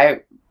is,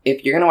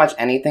 if you're going to watch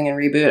anything in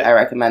Reboot, I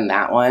recommend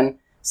that one.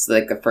 So,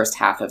 like, the first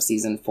half of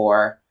season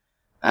 4.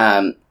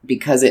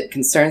 Because it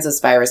concerns this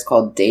virus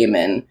called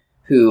Damon,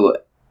 who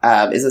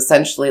is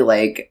essentially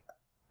like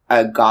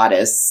a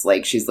goddess.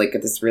 Like, she's like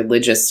this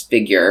religious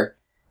figure.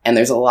 And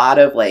there's a lot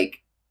of, like,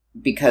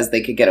 because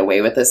they could get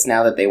away with this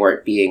now that they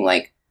weren't being,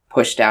 like,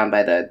 pushed down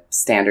by the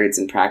standards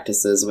and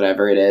practices,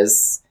 whatever it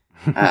is,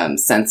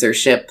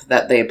 censorship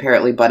that they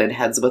apparently butted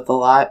heads with a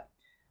lot.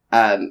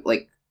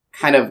 Like,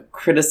 kind of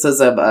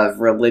criticism of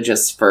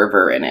religious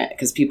fervor in it.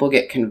 Because people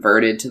get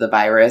converted to the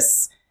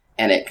virus.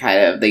 And it kind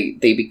of, they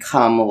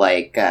become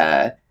like,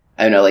 I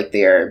don't know, like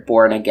they're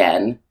born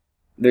again.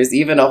 There's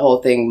even a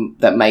whole thing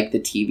that Mike the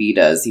TV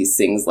does. He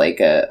sings like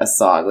a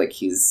song, like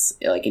he's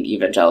like an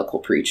evangelical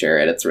preacher,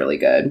 and it's really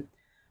good.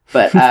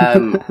 But,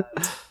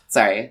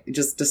 sorry,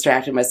 just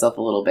distracted myself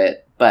a little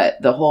bit. But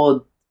the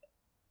whole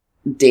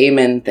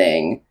Damon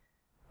thing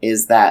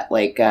is that,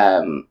 like,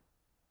 now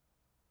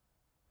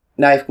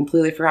I've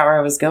completely forgot where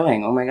I was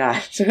going. Oh my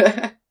gosh.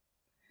 I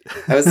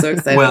was so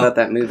excited about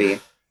that movie.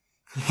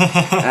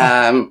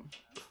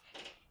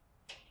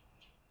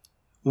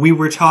 We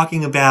were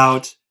talking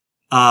about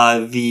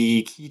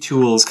the key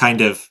tools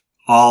kind of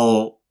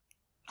all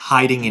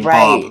hiding in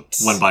Bob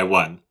one by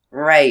one.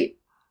 Right.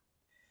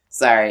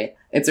 Sorry.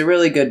 It's a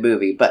really good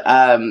movie, but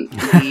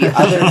the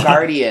other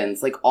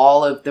Guardians, like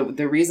all of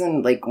the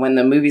reason, like when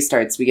the movie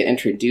starts, we get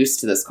introduced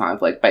to this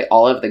conflict by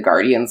all of the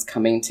Guardians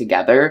coming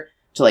together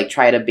to like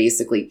try to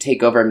basically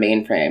take over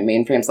Mainframe.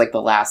 Mainframe's like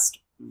the last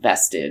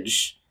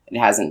vestige. It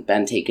hasn't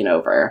been taken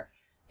over.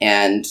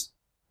 And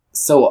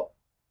so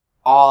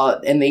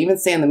and they even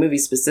say in the movie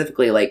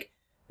specifically, like,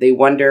 they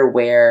wonder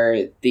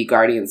where the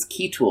Guardians'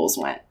 key tools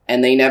went.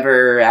 And they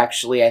never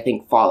actually, I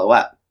think, follow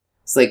up.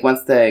 So, like,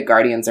 once the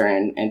Guardians are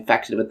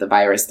infected with the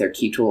virus, their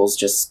key tools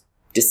just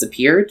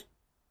disappeared.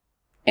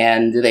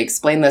 And they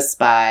explain this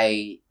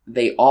by,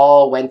 they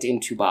all went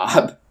into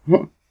Bob.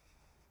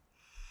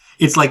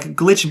 It's like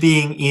Glitch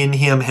being in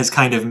him has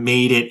kind of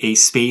made it a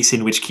space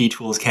in which key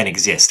tools can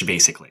exist,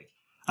 basically.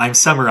 I'm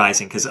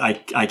summarizing because I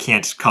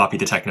can't copy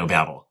the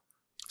technobabble.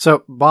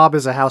 So Bob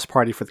is a house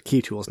party for the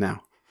key tools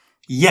now.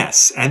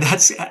 Yes, and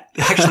that's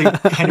actually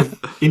kind of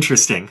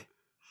interesting.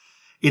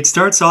 It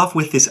starts off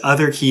with this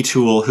other key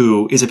tool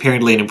who is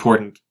apparently an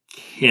important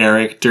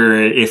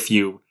character, if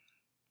you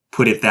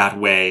put it that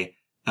way.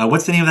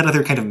 What's the name of that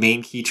other kind of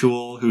main key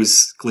tool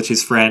who's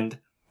Glitch's friend?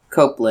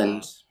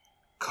 Copeland.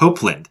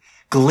 Copeland.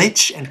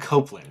 Glitch and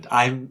Copeland.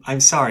 I'm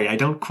sorry, I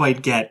don't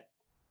quite get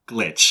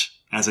Glitch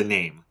as a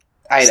name.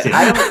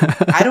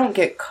 I don't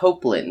get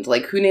Copeland.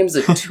 Like, who names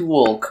a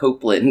tool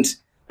Copeland?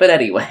 But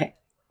anyway.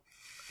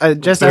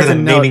 Just better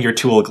than naming your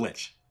tool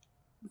Glitch.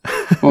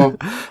 Well,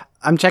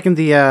 I'm checking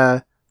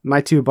the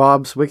My Two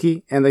Bobs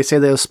wiki, and they say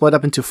they were split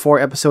up into 4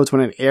 episodes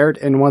when it aired,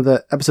 and one of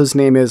the episodes'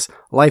 name is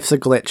Life's a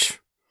Glitch.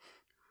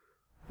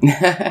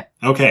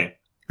 Okay.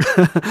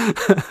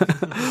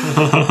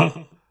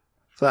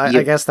 So I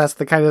Yep. guess that's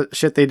the kind of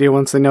shit they do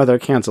once they know they're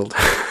canceled.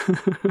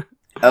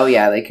 Oh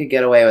yeah, they could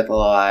get away with a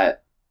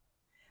lot.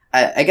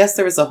 I guess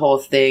there was a whole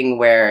thing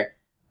where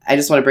I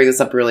just want to bring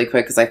this up really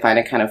quick because I find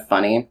it kind of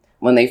funny.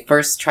 When they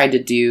first tried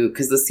to do,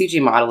 because the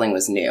CG modeling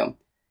was new.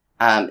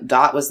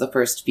 Dot was the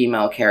first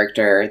female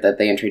character that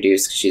they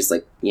introduced. She's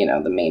like, you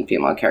know, the main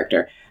female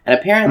character. And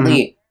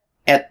apparently,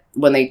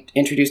 when they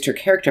introduced her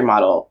character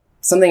model,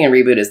 something in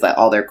Reboot is that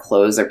all their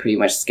clothes are pretty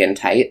much skin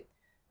tight.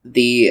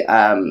 The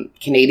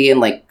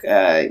Canadian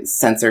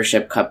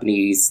censorship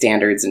company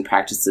standards and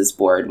practices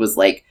board was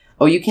like,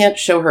 oh, you can't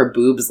show her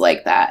boobs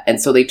like that.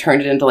 And so they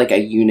turned it into like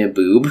a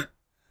uniboob.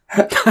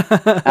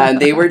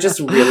 And they were just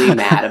really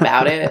mad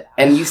about it.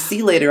 And you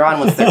see later on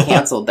once they're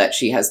canceled that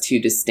she has two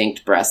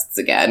distinct breasts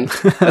again.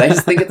 But I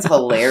just think it's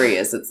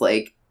hilarious. It's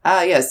like,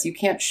 yes, you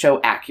can't show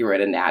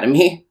accurate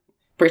anatomy.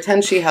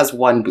 Pretend she has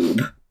one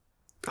boob.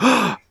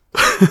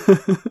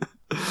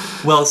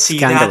 Well, see,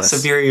 Scandalous.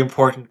 that's a very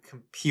important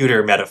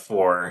computer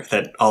metaphor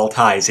that all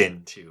ties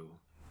into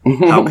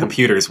how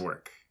computers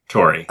work,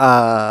 Tori.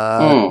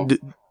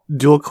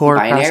 Dual core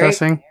Binary?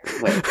 processing.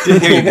 Wait,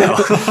 There you go.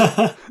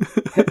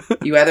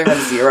 you either have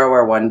 0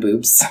 or 1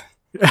 boobs.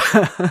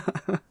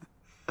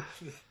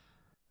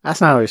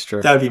 That's not always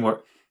true. That would be more...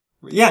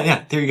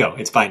 Yeah, there you go.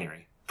 It's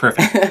binary.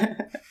 Perfect.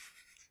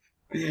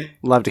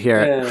 Love to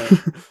hear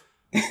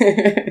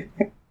it.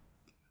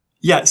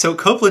 Yeah, so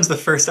Copeland's the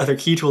first other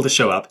key tool to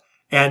show up.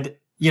 And,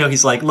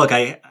 he's like, look,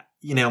 my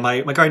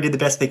guard did the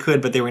best they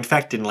could, but they were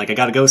infected, and, I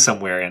gotta go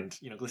somewhere. And,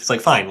 Glitch is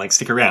like, fine,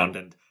 stick around.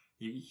 And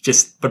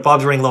but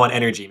Bob's running low on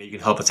energy, maybe you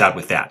can help us out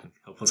with that. And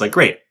Copeland's like,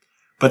 great.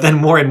 But then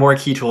more and more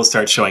key tools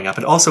start showing up.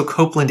 And also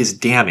Copeland is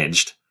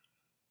damaged.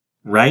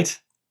 Right?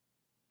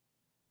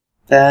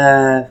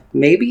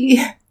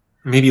 Maybe?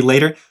 Maybe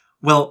later.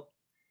 Well,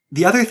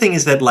 the other thing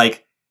is that,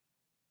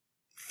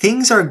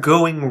 things are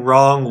going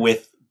wrong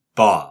with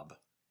Bob.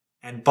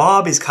 And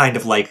Bob is kind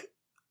of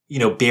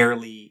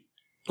barely,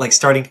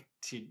 starting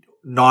to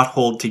not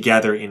hold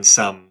together in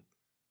some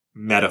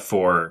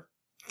metaphor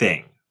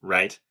thing,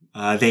 right?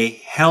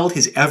 They held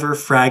his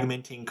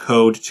ever-fragmenting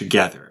code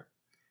together.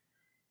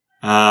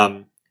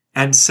 And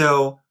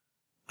so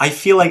I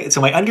feel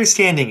so my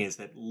understanding is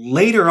that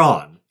later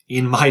on,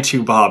 in My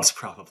Two Bobs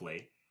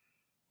probably,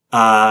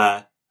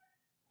 it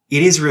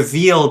is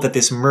revealed that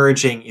this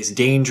merging is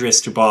dangerous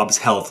to Bob's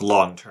health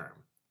long term.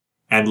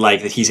 And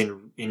that he's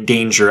in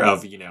danger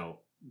of,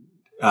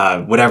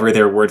 whatever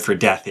their word for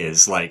death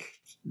is,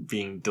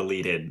 being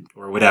deleted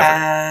or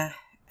whatever.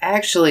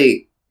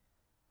 Actually,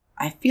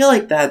 I feel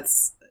like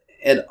that's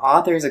an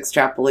author's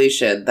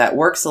extrapolation that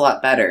works a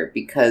lot better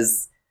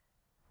because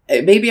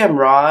maybe I'm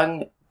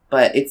wrong,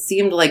 but it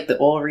seemed like the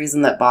whole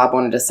reason that Bob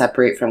wanted to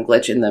separate from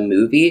Glitch in the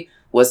movie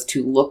was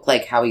to look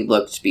like how he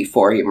looked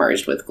before he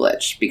merged with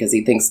Glitch, because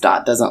he thinks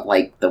Dot doesn't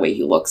like the way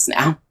he looks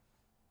now.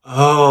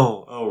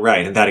 Oh,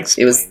 right. And that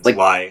explains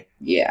why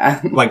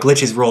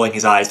Glitch is rolling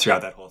his eyes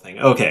throughout that whole thing.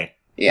 Okay.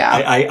 Yeah.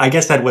 I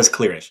guess that was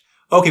clearish.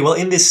 Okay, well,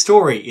 in this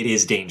story, it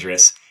is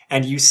dangerous.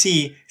 And you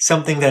see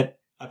something that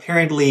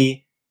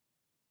apparently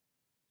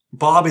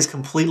Bob is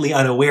completely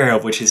unaware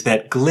of, which is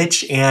that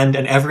Glitch and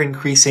an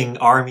ever-increasing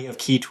army of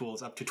key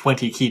tools, up to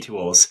 20 key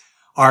tools,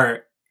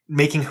 are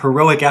making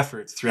heroic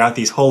efforts throughout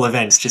these whole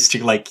events just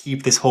to,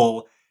 keep this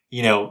whole,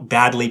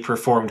 badly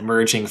performed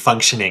merging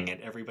functioning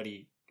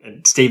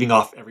and staving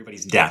off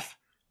everybody's death.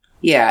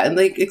 Yeah, and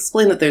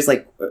explain that there's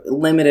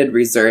limited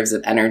reserves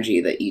of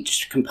energy that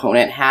each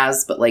component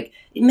has, but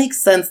it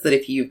makes sense that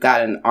if you've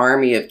got an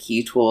army of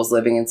key tools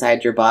living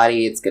inside your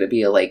body, it's going to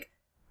be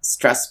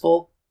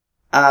stressful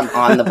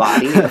on the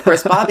body. Of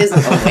course, Bob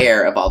isn't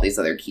aware of all these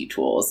other key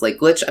tools.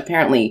 Glitch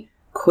apparently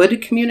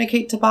could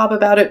communicate to Bob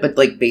about it, but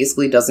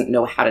basically doesn't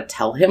know how to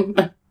tell him.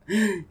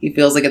 He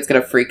feels like it's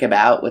going to freak him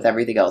out with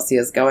everything else he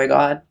has going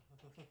on.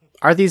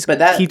 Are these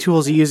key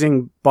tools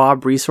using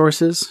Bob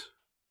resources?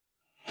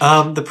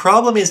 The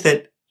problem is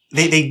that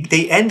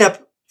they end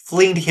up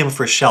fleeing to him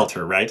for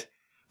shelter, right?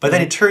 But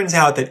then it turns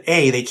out that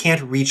they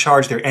can't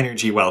recharge their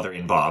energy while they're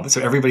in Bob.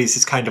 So everybody's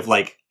just kind of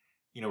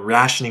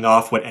rationing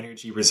off what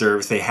energy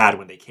reserves they had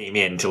when they came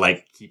in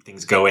to keep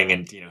things going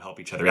and, help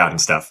each other out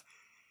and stuff.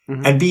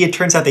 Mm-hmm. And B, it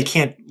turns out they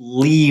can't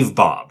leave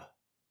Bob,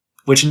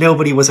 which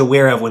nobody was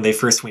aware of when they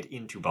first went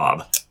into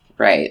Bob.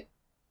 Right.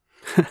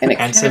 And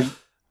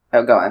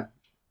oh, go on.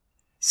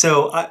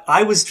 So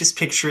I was just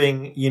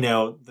picturing,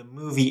 the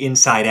movie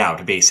Inside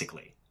Out,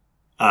 basically,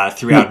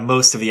 throughout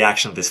most of the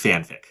action of this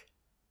fanfic.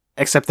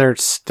 Except they're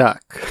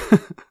stuck.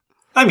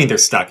 I mean, they're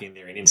stuck in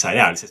there in Inside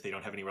Out. It's just they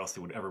don't have anywhere else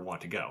they would ever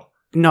want to go.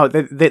 No,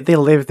 they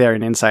live there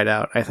in Inside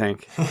Out, I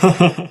think.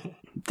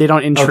 They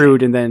don't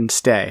intrude and then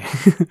stay.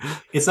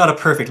 It's not a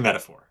perfect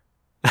metaphor.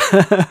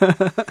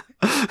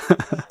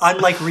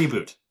 Unlike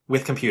Reboot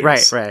with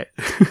computers. Right.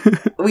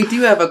 We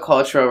do have a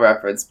cultural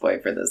reference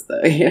point for this,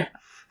 though. Yeah.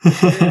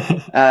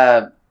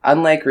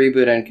 Unlike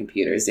Reboot and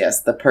computers,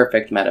 yes, the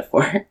perfect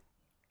metaphor.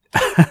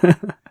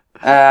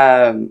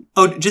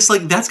 Just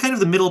that's kind of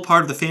the middle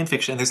part of the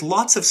fanfiction. There's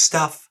lots of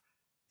stuff,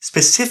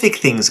 specific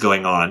things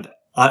going on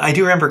I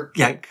do remember,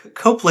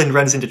 Copeland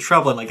runs into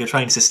trouble and like they're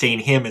trying to sustain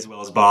him as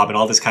well as Bob and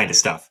all this kind of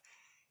stuff.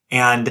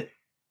 And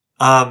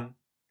on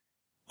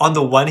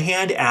the one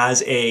hand,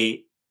 as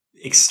a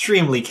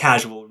extremely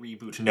casual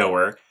reboot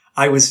knower,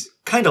 I was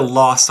kind of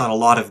lost on a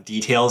lot of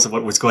details of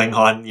what was going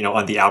on,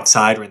 on the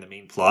outside or in the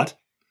main plot.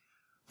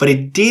 But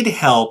it did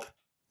help,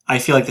 I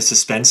feel like, the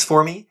suspense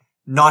for me,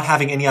 not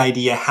having any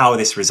idea how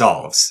this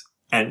resolves.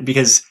 And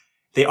because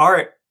they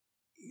are,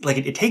 like,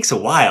 it takes a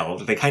while.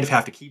 They kind of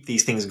have to keep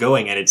these things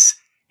going, and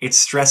it's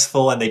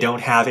stressful, and they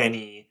don't have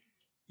any,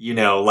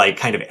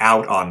 kind of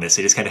out on this.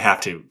 They just kind of have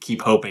to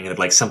keep hoping that,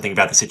 like, something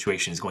about the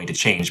situation is going to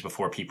change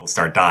before people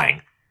start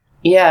dying.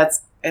 Yeah,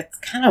 it's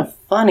kind of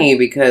funny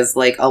because,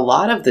 like, a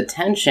lot of the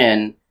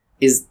tension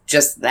is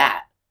just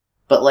that.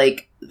 But,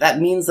 like, that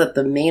means that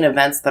the main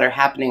events that are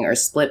happening are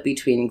split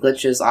between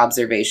Glitch's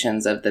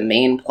observations of the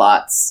main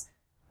plots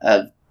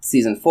of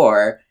season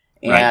 4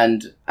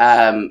 and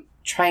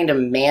trying to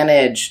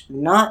manage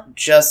not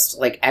just,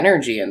 like,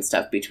 energy and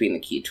stuff between the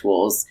key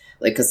tools,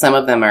 like, because some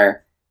of them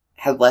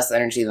have less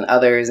energy than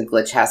others, and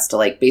Glitch has to,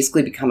 like,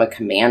 basically become a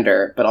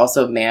commander, but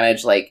also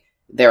manage, like,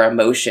 their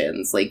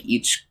emotions. Like,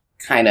 each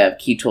kind of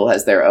key tool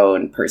has their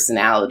own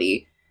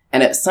personality.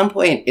 And at some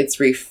point, it's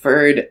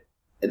referred...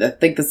 I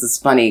think this is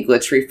funny.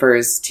 Glitch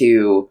refers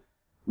to,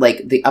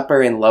 like, the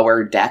upper and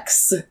lower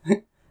decks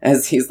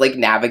as he's, like,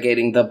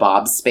 navigating the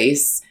Bob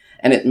space.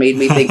 And it made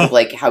me think of,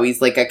 like, how he's,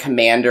 like, a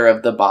commander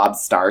of the Bob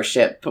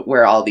starship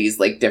where all these,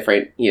 like,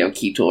 different,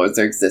 key tools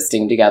are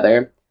existing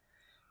together.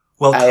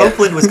 Well,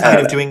 Copeland was kind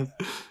of doing...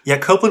 Yeah,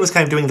 Copeland was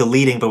kind of doing the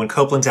leading, but when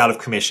Copeland's out of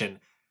commission,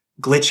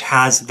 Glitch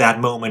has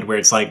that moment where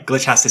it's like,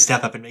 Glitch has to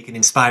step up and make an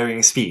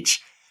inspiring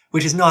speech,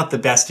 which is not the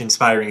best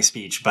inspiring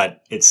speech,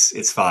 but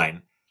it's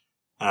fine.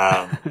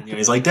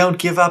 He's like, don't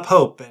give up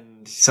hope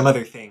and some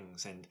other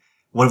things. And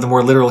one of the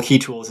more literal key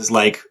tools is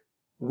like,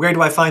 where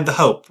do I find the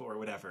hope or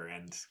whatever?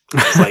 And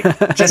it's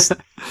like,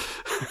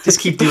 just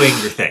keep doing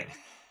your thing.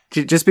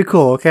 Just be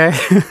cool, okay?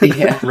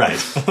 Yeah. Right.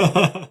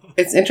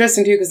 It's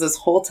interesting too, because this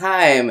whole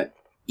time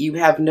you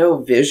have no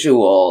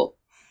visual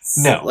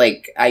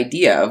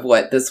idea of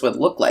what this would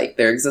look like.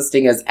 They're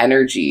existing as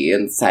energy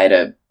inside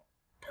a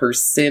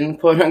person,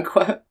 quote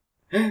unquote.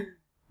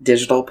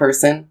 Digital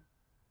person.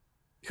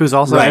 Who's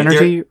also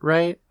energy,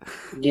 right?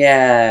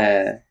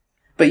 Yeah.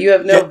 But you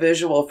have no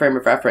visual frame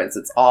of reference.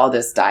 It's all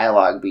this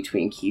dialogue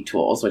between key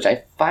tools, which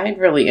I find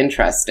really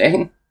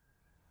interesting.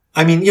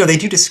 I mean, they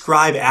do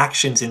describe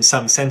actions in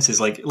some senses.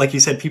 Like you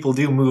said, people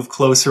do move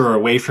closer or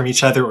away from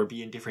each other or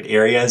be in different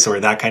areas or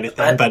that kind of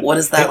thing. But what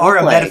does that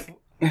look like?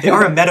 They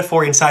are a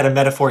metaphor inside a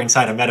metaphor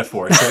inside a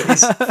metaphor. So it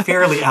is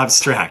fairly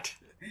abstract.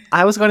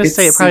 I was going to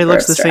say it probably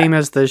looks the same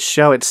as the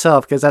show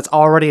itself, because that's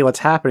already what's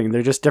happening.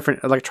 They're just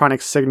different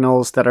electronic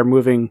signals that are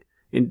moving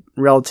in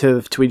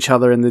relative to each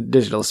other in the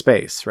digital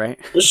space, right?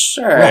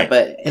 Sure, right.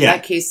 But in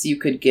that case, you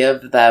could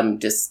give them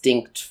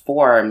distinct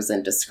forms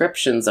and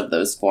descriptions of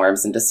those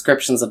forms and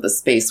descriptions of the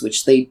space,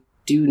 which they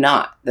do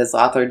not. This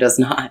author does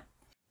not.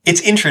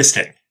 It's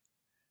interesting.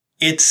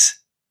 It's,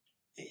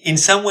 in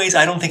some ways,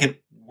 I don't think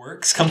it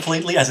works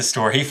completely as a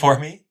story for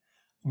me,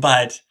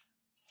 but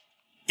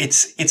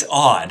it's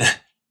odd.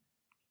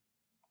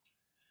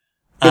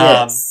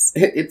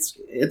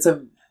 It's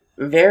a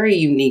very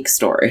unique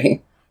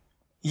story.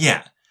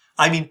 Yeah.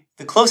 I mean,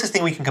 the closest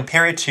thing we can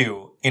compare it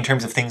to in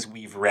terms of things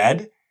we've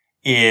read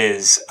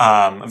is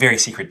A Very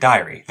Secret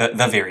Diary.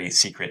 The Very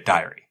Secret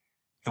Diary.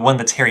 The one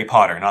that's Harry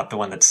Potter, not the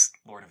one that's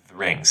Lord of the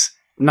Rings.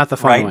 Not the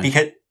fun one.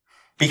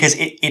 Because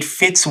it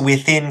fits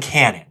within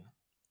canon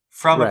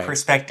from a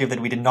perspective that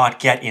we did not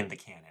get in the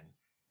canon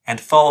and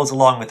follows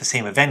along with the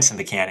same events in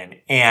the canon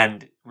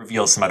and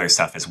reveals some other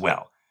stuff as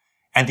well.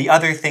 And the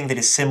other thing that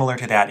is similar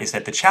to that is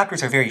that the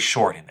chapters are very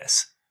short in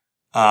this.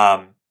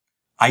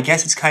 I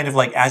guess it's kind of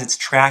like as it's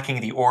tracking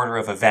the order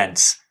of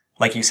events,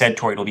 like you said,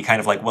 Tori, it'll be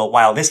kind of like, well,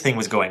 while this thing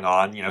was going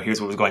on, here's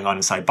what was going on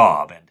inside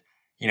Bob. And,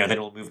 then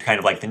it'll move to kind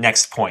of like the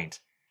next point.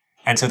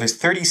 And so there's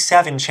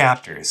 37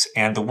 chapters,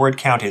 and the word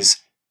count is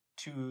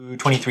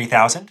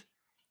 23,000.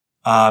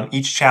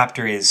 Each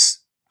chapter is,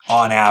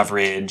 on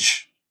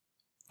average,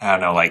 I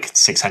don't know, like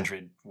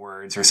 600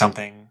 words or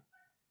something.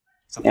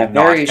 Yeah,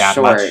 very short.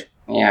 Much.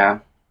 Yeah.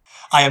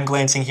 I am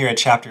glancing here at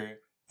chapter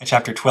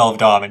 12,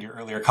 Dom, and your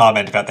earlier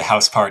comment about the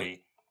house party.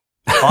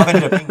 Bob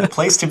ended up being the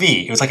place to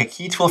be. It was like a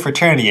key tool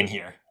fraternity in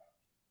here.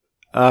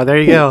 There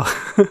you go.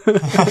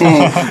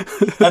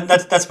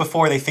 That's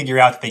before they figure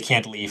out that they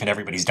can't leave and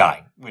everybody's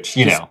dying, which,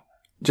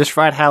 Just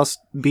Frat House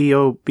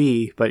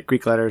B-O-B, but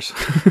Greek letters.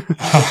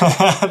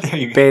 There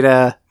you go.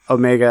 Beta,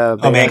 Omega,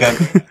 Beta.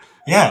 Omega.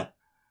 Yeah.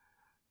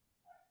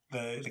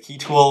 The key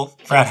tool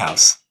frat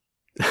house.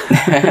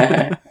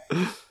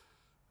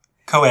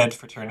 Co-ed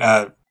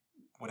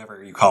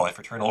whatever you call it,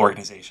 fraternal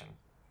organization.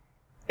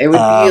 It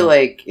would be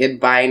like in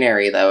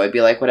binary, though. It'd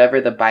be like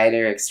whatever the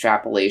binary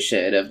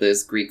extrapolation of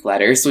those Greek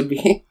letters would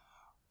be.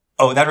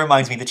 Oh, that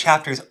reminds me. The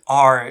chapters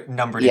are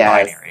numbered in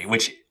binary,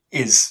 which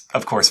is,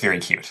 of course, very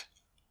cute.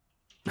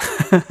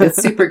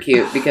 It's super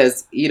cute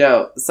because,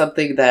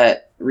 something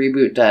that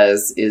Reboot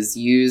does is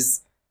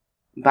use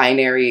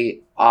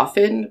binary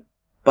often,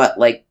 but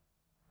like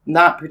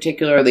not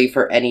particularly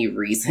for any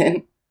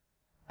reason,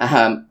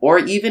 or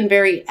even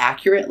very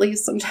accurately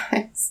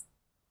sometimes.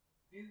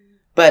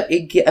 But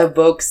it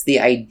evokes the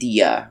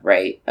idea,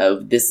 right,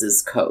 of this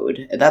is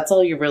code. That's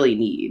all you really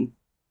need.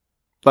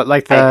 But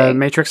like the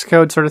Matrix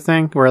code sort of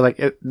thing, where like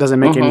it doesn't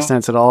make any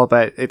sense at all,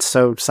 but it's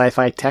so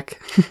sci-fi tech.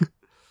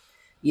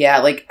 Yeah,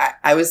 like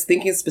I was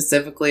thinking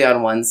specifically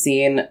on one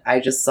scene I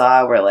just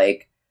saw where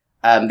like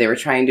they were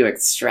trying to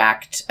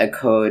extract a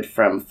code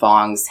from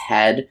Fong's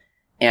head,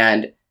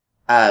 and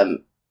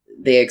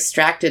they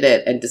extracted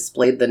it and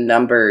displayed the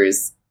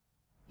numbers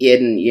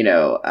in,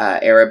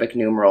 Arabic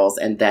numerals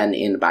and then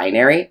in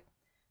binary.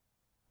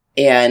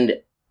 And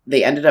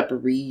they ended up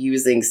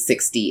reusing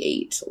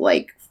 68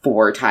 like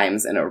 4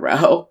 times in a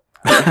row.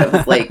 It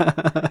was like,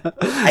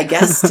 I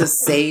guess to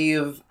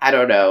save, I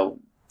don't know,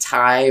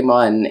 time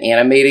on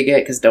animating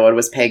it because no one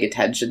was paying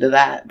attention to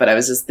that. But I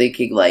was just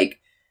thinking, like,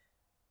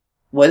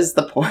 what is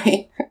the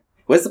point?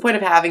 What's the point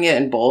of having it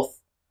in both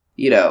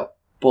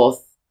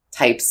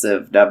types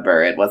of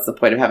number? And what's the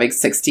point of having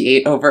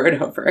 68 over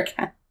and over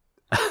again?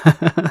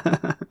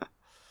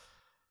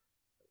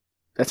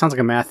 That sounds like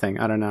a math thing.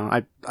 I don't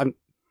know. I'm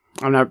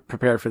not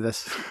prepared for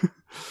this.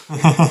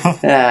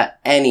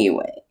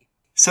 Anyway.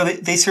 So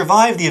they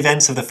survive the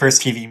events of the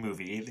first TV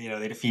movie.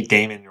 They defeat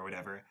Damon or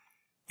whatever.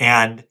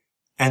 And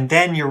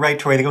then you're right,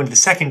 Tori, they go into the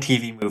second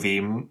TV movie,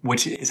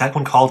 which is that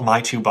one called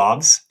My Two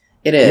Bobs?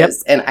 It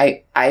is. Yep.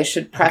 And I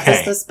should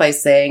preface this by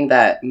saying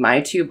that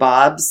My Two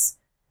Bobs,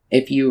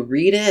 if you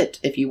read it,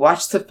 if you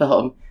watch the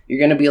film, you're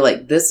going to be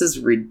like, this is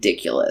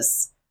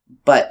ridiculous.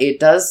 But it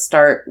does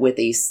start with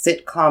a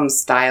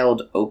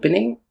sitcom-styled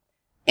opening.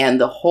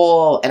 And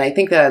and I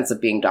think that ends up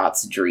being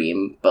Dot's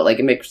dream, but like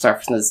it makes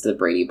references to the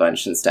Brady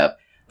Bunch and stuff.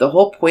 The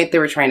whole point they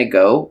were trying to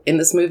go in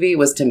this movie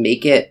was to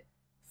make it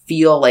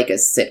feel like a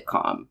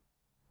sitcom.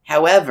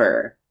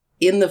 However,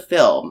 in the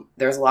film,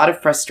 there's a lot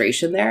of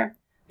frustration there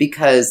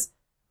because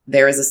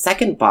there is a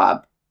second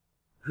Bob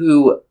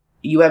who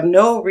you have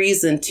no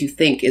reason to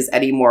think is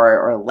any more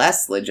or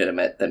less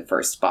legitimate than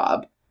first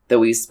Bob, though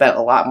we spent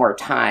a lot more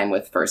time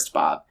with first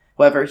Bob.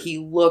 However, he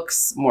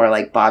looks more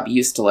like Bob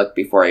used to look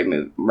before he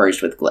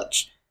merged with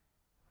Glitch.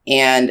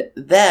 And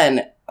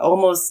then,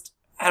 almost,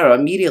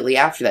 immediately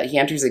after that, he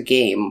enters a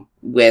game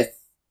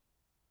with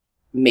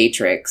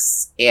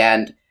Matrix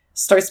and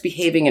starts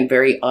behaving in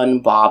very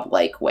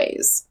un-Bob-like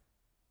ways.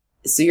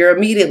 So you're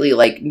immediately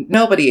like,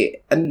 no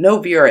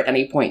viewer at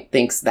any point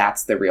thinks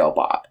that's the real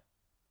Bob.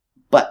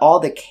 But all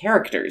the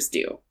characters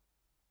do.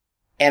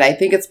 And I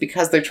think it's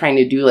because they're trying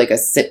to do like a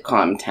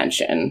sitcom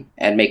tension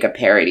and make a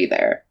parody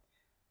there.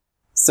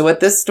 So what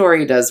this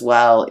story does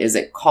well is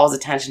it calls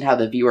attention to how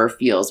the viewer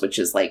feels, which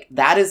is like,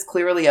 that is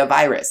clearly a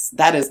virus.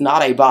 That is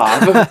not a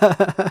Bob.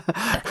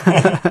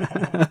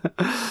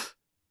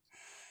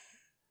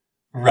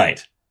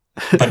 Right.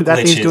 But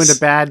that means doing a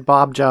bad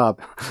Bob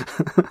job.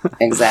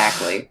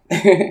 Exactly.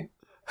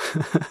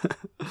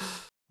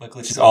 But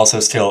Glitch is also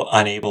still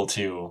unable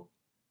to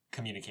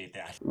communicate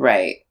that.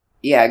 Right.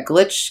 Yeah,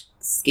 Glitch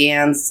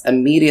scans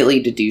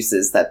immediately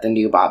deduces that the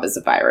new Bob is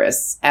a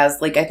virus.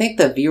 As, like, I think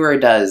the viewer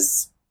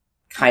does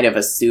kind of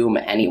assume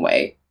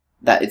anyway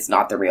that it's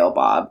not the real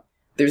Bob.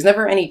 There's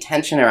never any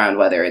tension around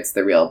whether it's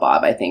the real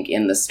Bob, I think,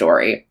 in the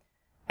story.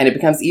 And it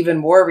becomes even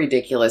more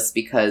ridiculous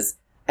because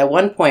at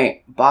one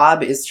point,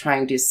 Bob is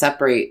trying to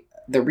separate,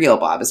 the real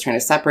Bob is trying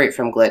to separate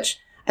from Glitch,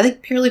 I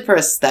think purely for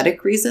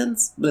aesthetic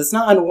reasons, but it's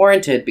not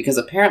unwarranted because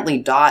apparently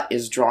Dot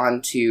is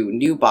drawn to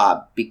new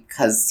Bob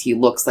because he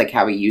looks like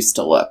how he used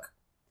to look.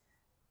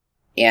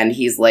 And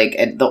he's like,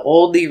 and the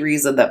only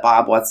reason that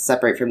Bob wants to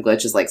separate from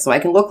Glitch is like, so I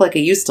can look like I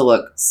used to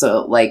look,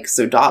 so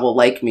Dot will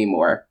like me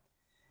more.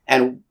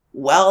 And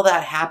while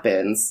that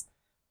happens,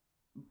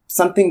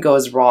 something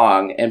goes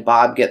wrong and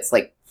Bob gets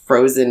like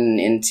frozen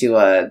into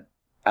a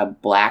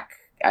black,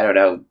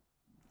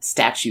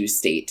 statue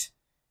state.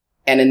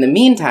 And in the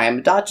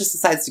meantime, Dot just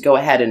decides to go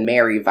ahead and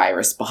marry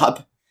Virus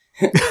Bob.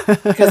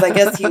 Because I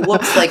guess he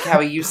looks like how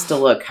he used to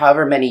look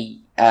however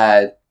many,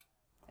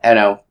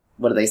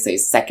 what do they say,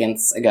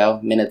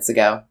 minutes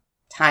ago.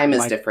 Time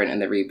is different in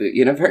the reboot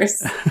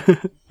universe.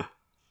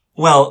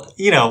 Well,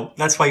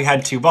 that's why you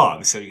had 2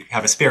 Bobs, so you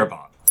have a spare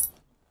Bob.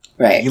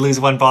 Right. You lose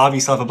 1 Bob, you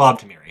still have a Bob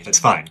to marry. That's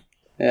fine.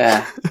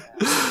 Yeah.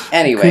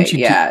 Anyway,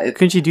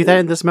 couldn't you do that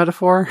in this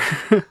metaphor?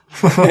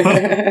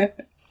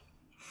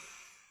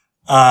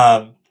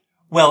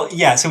 Well,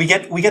 yeah, so we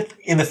get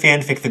in the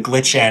fanfic the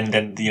Glitch end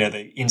and,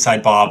 the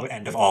inside Bob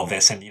end of all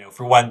this. And,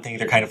 for one thing,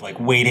 they're kind of like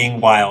waiting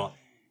while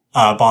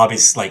Bob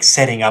is like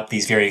setting up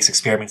these various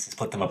experiments to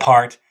split them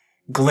apart.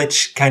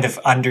 Glitch kind of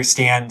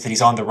understands that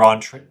he's on the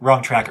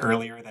wrong track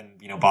earlier than,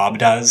 Bob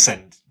does,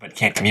 but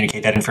can't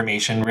communicate that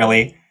information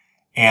really.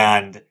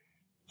 And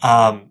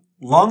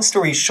long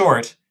story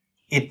short,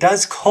 it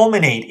does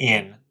culminate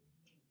in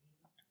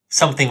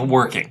something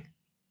working,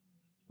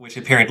 which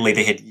apparently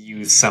they had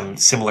used some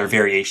similar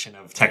variation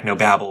of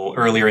technobabble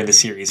earlier in the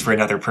series for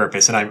another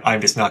purpose, and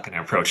I'm just not going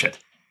to approach it.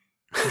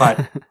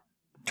 But,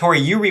 Tori,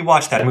 you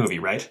rewatched that movie,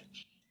 right?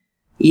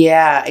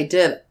 Yeah, I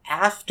did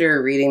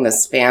after reading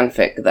this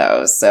fanfic,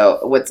 though. So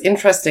what's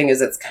interesting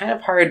is it's kind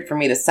of hard for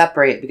me to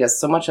separate because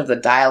so much of the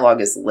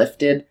dialogue is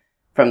lifted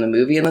from the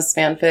movie in this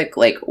fanfic,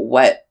 like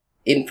what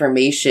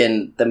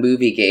information the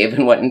movie gave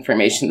and what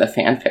information the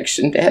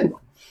fanfiction did.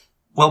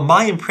 Well,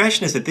 my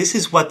impression is that this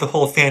is what the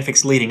whole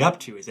fanfic's leading up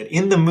to, is that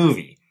in the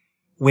movie,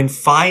 when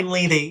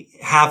finally they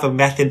have a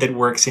method that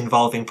works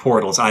involving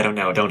portals, I don't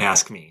know, don't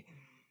ask me.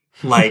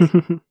 Like,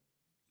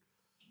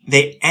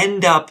 they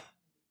end up,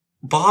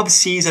 Bob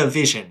sees a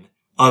vision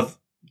of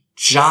a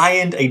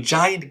giant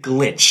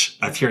glitch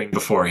appearing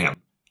before him.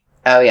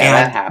 Oh yeah, And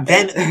that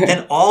happened.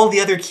 then all the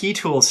other key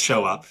tools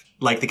show up,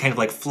 like they kind of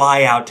like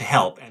fly out to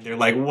help, and they're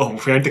like, whoa,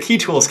 where'd the key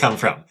tools come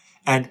from?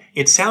 And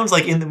it sounds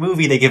like in the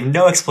movie they give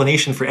no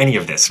explanation for any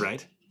of this,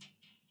 right?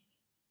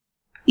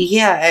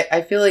 Yeah,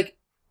 I feel like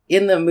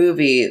in the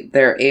movie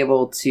they're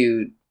able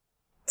to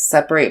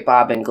separate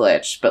Bob and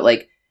Glitch, but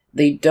like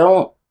they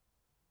don't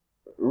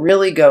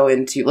really go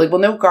into like, well,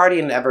 no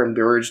Guardian ever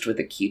merged with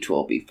a key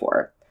tool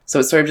before, so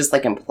it's sort of just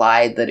like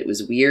implied that it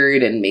was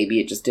weird and maybe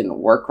it just didn't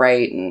work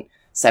right, and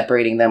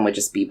separating them would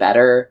just be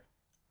better.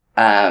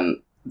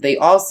 They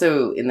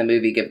also in the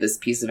movie give this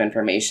piece of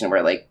information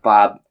where like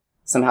Bob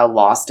somehow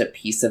lost a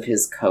piece of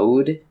his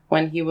code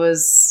when he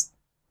was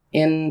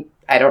in,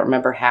 I don't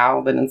remember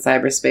how, but in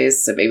cyberspace,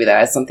 so maybe that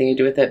has something to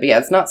do with it. But yeah,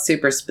 it's not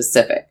super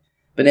specific.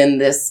 But in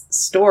this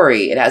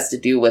story, it has to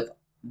do with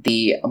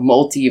the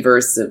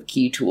multiverse of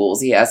key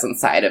tools he has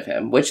inside of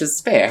him, which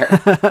is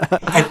fair.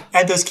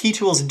 And those key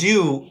tools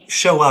do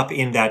show up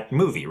in that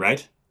movie,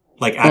 right?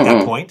 Like at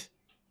that point?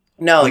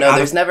 No, Like,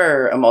 there's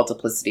never a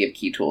multiplicity of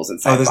key tools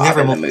inside there's Bob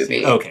never in the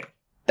multiplicity. movie. Okay.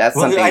 That's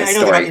something I the know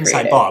they're story not inside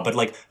created. Bob, but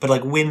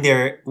like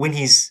when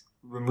he's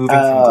removing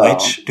from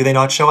Glitch, do they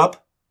not show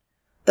up?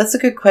 That's a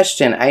good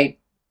question. I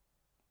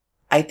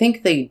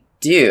think they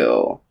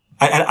do.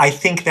 I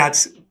think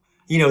that's,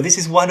 this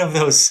is one of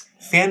those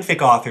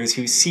fanfic authors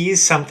who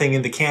sees something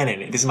in the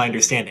canon, this is my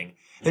understanding,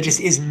 that just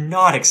is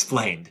not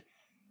explained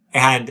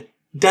and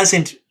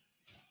doesn't,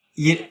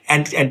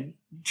 and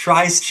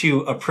tries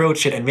to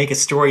approach it and make a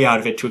story out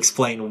of it to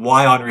explain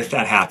why on earth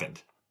that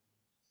happened.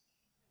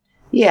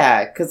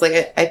 Yeah, because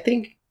like I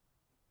think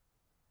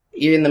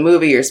in the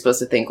movie you're supposed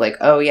to think like,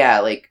 oh yeah,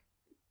 like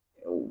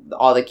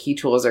all the key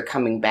tools are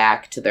coming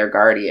back to their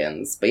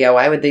guardians. But yeah,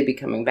 why would they be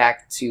coming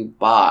back to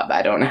Bob?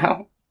 I don't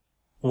know.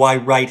 Why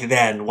right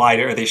then? Why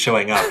are they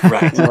showing up?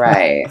 Right.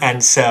 Right.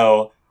 And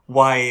so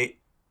why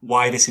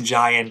this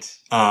giant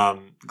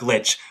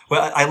glitch?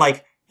 Well, I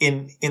like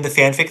in the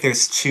fanfic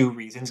there's two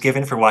reasons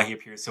given for why he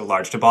appears so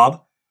large to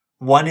Bob.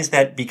 One is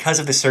that because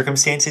of the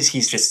circumstances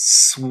he's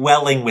just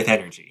swelling with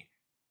energy.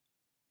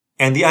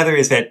 And the other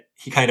is that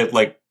he kind of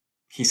like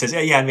he says,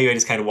 yeah, maybe I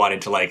just kind of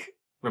wanted to like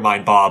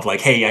remind Bob like,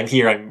 hey, I'm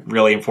here, I'm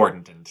really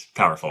important and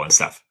powerful and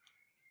stuff.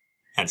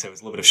 And so it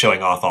was a little bit of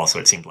showing off also,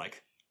 it seemed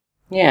like.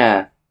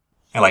 Yeah.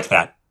 I liked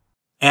that.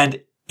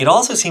 And it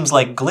also seems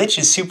like Glitch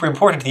is super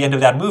important at the end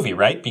of that movie,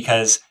 right?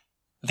 Because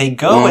they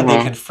go and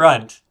they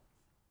confront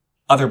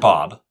other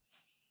Bob.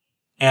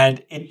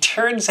 And it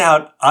turns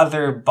out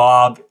other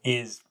Bob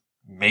is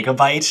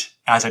Megabyte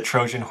as a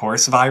Trojan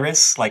horse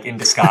virus, like in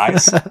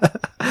disguise.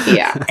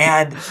 Yeah.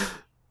 And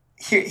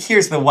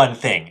here's the one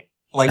thing.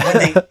 Like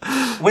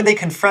when they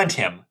confront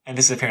him, and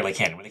this is apparently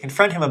canon, when they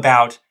confront him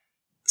about,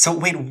 so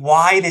wait,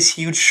 why this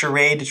huge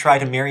charade to try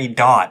to marry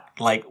Dot?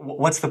 Like,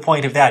 what's the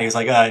point of that? He was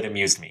like, it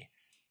amused me.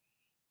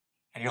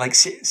 And you're like,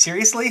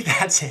 seriously?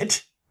 That's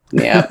it?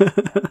 Yeah.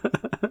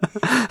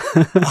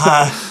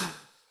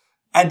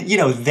 And,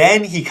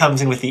 then he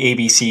comes in with the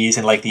ABCs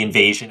and like the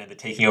invasion and the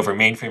taking over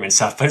mainframe and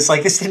stuff. But it's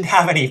like, this didn't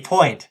have any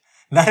point.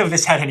 None of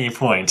this had any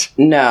point.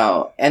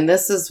 No. And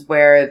this is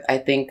where I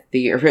think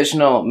the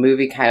original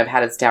movie kind of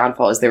had its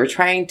downfall, is they were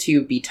trying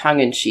to be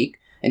tongue-in-cheek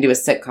and do a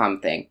sitcom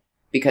thing.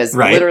 Because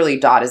literally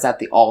Dot is at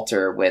the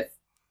altar with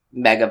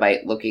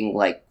Megabyte looking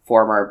like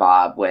former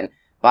Bob when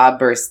Bob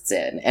bursts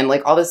in. And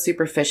like all the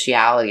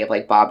superficiality of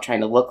like Bob trying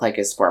to look like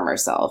his former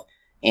self.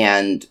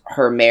 And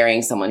her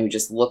marrying someone who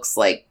just looks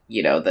like,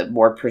 the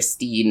more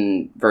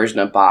pristine version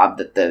of Bob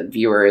that the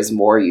viewer is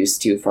more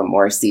used to from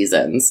more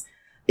seasons,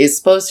 is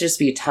supposed to just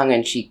be a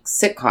tongue-in-cheek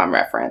sitcom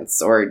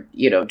reference or,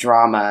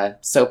 drama,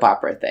 soap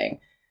opera thing.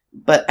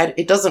 But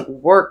it doesn't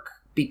work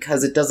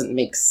because it doesn't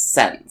make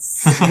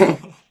sense.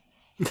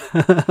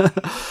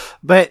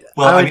 But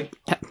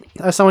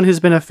as someone who's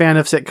been a fan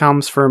of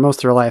sitcoms for most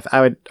of their life,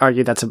 I would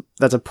argue that's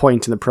a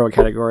point in the pro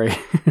category.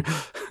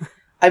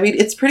 I mean,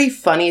 it's pretty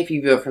funny if you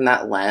view it from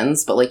that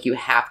lens, but like you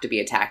have to be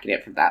attacking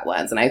it from that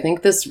lens. And I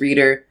think this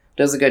reader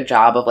does a good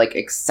job of like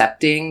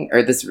accepting,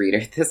 or this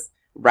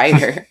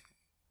writer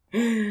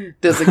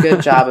does a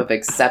good job of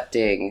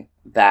accepting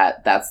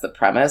that that's the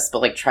premise,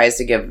 but like tries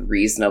to give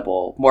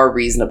more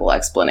reasonable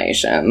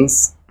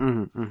explanations.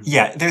 Mm-hmm.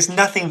 Yeah, there's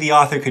nothing the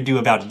author could do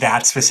about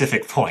that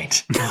specific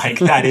point. Like,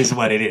 that is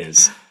what it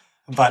is.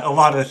 But a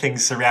lot of the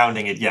things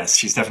surrounding it, yes,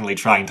 she's definitely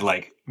trying to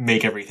like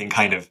make everything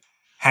kind of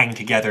hang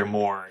together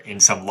more in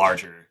some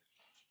larger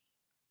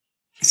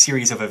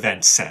series of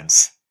events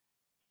sense.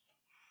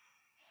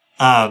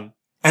 And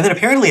And then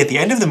apparently at the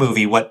end of the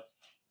movie, what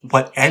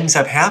ends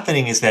up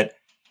happening is that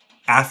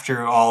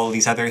after all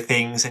these other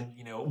things and,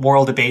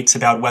 moral debates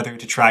about whether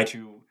to try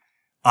to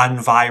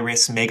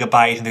unvirus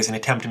Megabyte, and there's an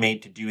attempt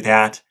made to do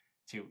that,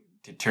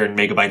 to turn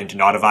Megabyte into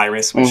not a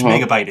virus, which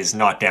Megabyte is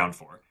not down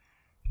for.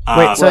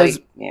 Wait, so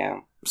yeah.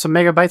 So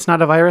Megabyte's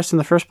not a virus in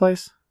the first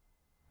place?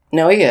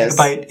 No, he is.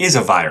 Megabyte is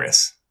a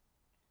virus.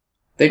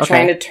 They're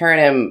trying to turn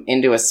him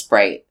into a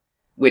sprite,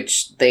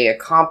 which they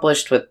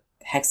accomplished with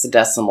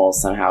hexadecimals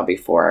somehow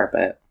before,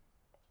 but...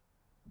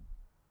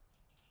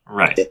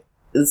 Right.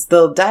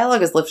 The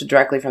dialogue is lifted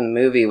directly from the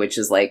movie, which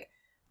is like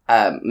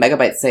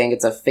Megabyte saying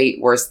it's a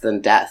fate worse than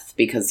death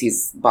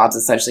because Bob's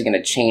essentially going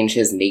to change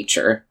his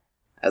nature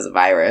as a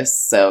virus.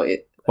 So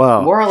it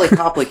morally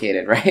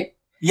complicated, right?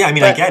 Yeah, I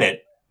mean, I get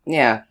it.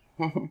 Yeah.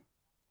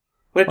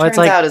 What it turns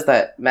out is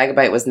that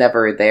Megabyte was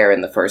never there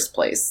in the first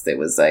place. It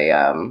was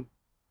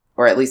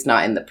or at least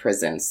not in the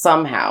prison.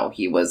 Somehow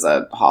he was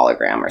a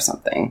hologram or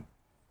something.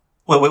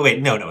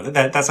 Wait, no,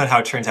 that's not how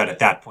it turns out at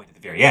that point at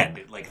the very end.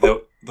 Like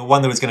the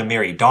one that was going to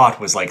marry Dot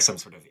was like some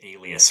sort of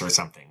alias or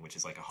something, which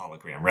is like a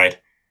hologram, right?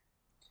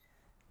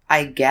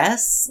 I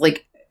guess.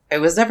 Like, it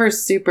was never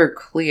super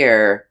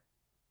clear.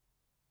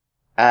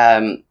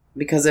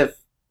 Because if...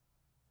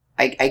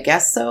 I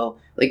guess so.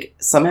 Like,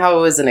 somehow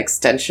it was an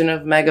extension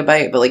of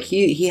Megabyte, but like,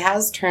 he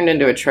has turned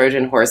into a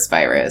Trojan horse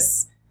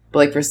virus. But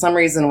like, for some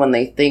reason, when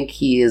they think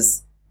he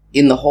is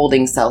in the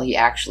holding cell, he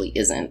actually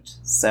isn't.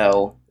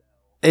 So...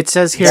 It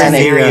says here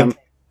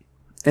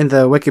in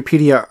the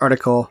Wikipedia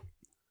article,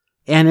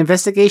 an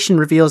investigation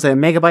reveals that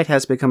Megabyte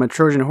has become a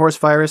Trojan horse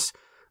virus,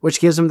 which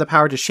gives him the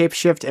power to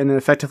shapeshift and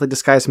effectively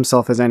disguise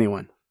himself as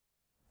anyone.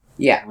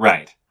 Yeah.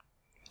 Right.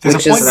 There's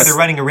a point where they're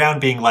running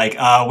around being like,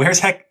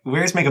 where's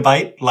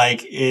Megabyte?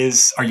 Like,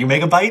 are you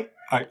Megabyte?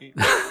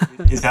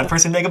 Is that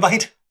person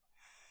Megabyte?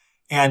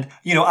 And,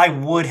 I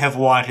would have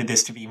wanted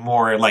this to be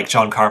more like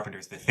John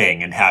Carpenter's The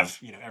Thing and have,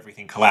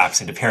 everything collapse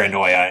into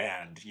paranoia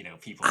and,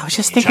 people. I was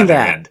just thinking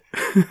that.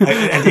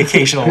 And the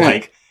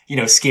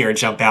occasional, scare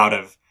jump out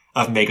of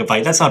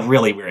Megabyte. That's not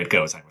really where it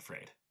goes, I'm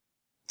afraid.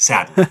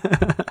 Sadly.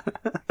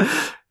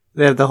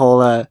 They have the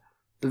whole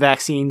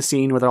vaccine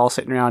scene where they're all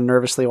sitting around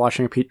nervously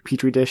watching a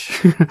petri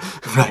dish.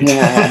 Right.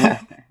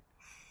 Yeah.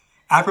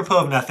 Apropos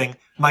of nothing,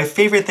 my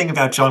favorite thing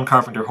about John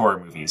Carpenter horror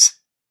movies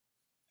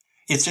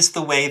is just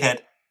the way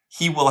that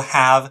he will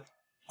have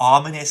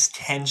ominous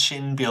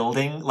tension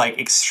building, like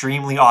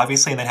extremely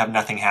obviously, and then have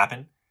nothing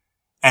happen.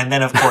 And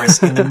then, of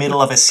course, in the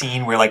middle of a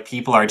scene where like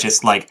people are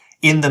just like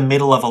in the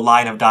middle of a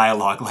line of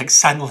dialogue, like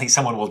suddenly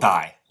someone will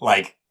die.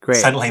 Like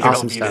suddenly there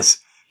will be this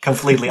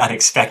completely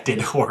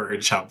unexpected horror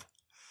jump.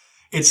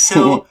 It's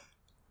so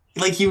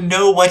like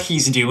what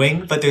he's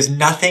doing, but there's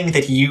nothing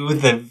that you,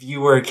 the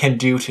viewer, can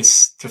do to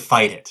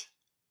fight it.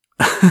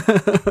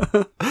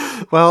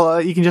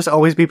 Well, you can just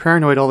always be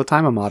paranoid all the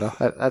time, Amato.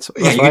 That's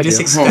you can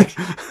just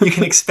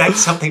expect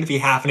something to be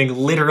happening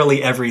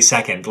literally every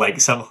second,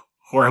 like some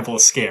horrible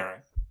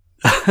scare.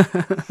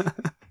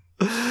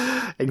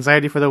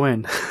 Anxiety for the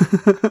win.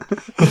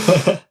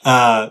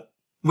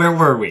 Where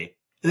were we?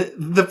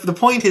 The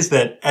point is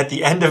that at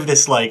the end of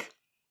this, like,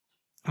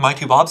 My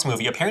Two Bobs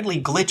movie,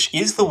 apparently Glitch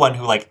is the one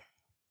who, like,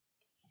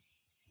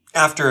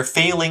 after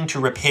failing to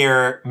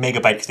repair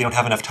Megabyte because they don't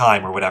have enough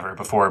time or whatever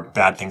before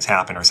bad things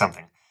happen or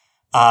something,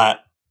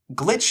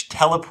 Glitch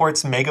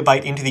teleports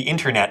Megabyte into the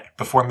internet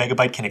before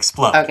Megabyte can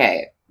explode.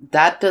 Okay,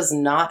 that does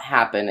not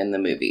happen in the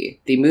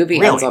movie. The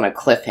movie ends on a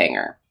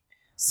cliffhanger.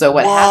 So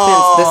what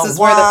happens, this is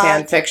where the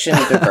fan fiction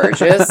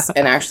diverges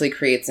and actually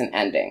creates an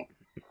ending.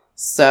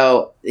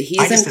 So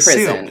he's in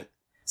prison. Assumed.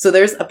 So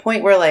there's a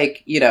point where,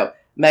 like,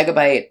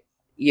 Megabyte,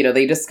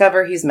 they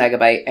discover he's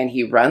Megabyte and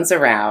he runs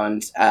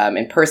around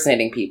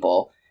impersonating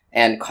people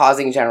and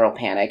causing general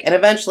panic. And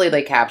eventually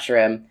they capture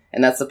him.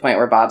 And that's the point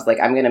where Bob's like,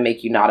 I'm going to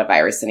make you not a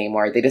virus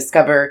anymore. They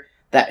discover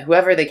that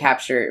whatever they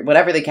captured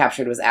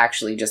was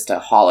actually just a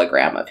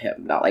hologram of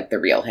him, not like the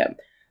real him.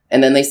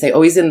 And then they say,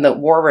 he's in the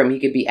war room. He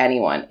could be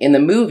anyone. In the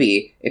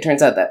movie, it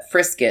turns out that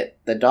Frisket,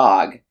 the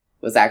dog,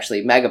 was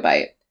actually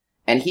Megabyte.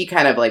 And he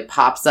kind of like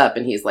pops up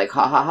and he's like,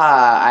 ha ha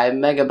ha, I'm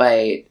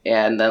Megabyte.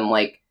 And then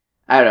like,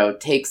 I don't know,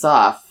 takes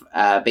off,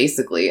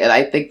 basically. And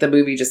I think the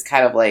movie just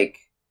kind of like,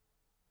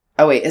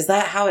 oh wait, is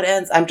that how it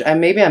ends?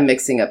 Maybe I'm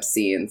mixing up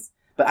scenes.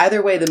 But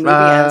either way, the movie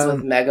ends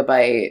with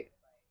Megabyte.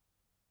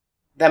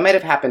 That might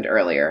have happened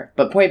earlier.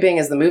 But point being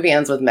is the movie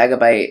ends with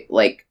Megabyte,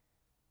 like,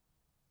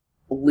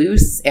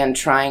 loose and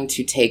trying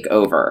to take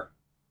over.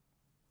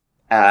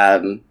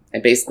 And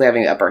basically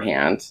having the upper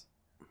hand.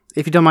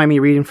 If you don't mind me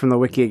reading from the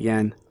wiki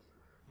again.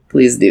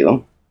 Please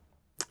do.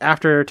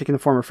 After taking the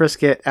form of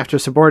Frisket, after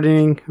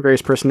subordinating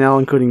various personnel,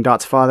 including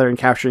Dot's father, and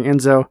capturing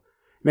Enzo,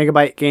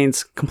 Megabyte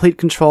gains complete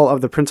control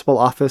of the principal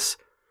office.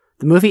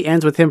 The movie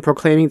ends with him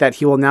proclaiming that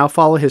he will now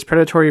follow his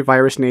predatory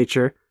virus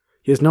nature.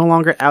 He is no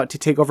longer out to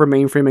take over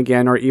Mainframe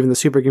again or even the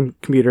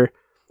supercomputer.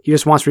 He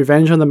just wants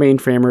revenge on the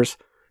mainframers.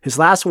 His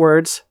last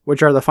words,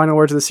 which are the final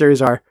words of the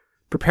series, are,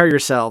 "Prepare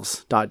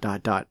yourselves, ...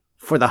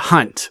 for the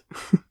hunt."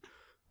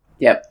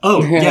 Yep.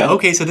 Oh, yeah,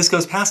 okay, so this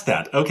goes past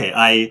that. Okay,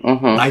 I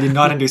Mhm. did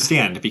not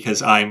understand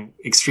because I'm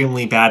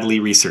extremely badly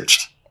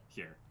researched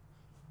here.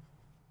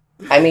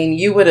 I mean,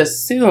 you would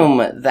assume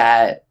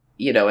that,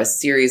 a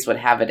series would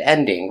have an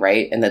ending,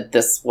 right? And that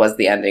this was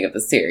the ending of the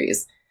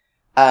series.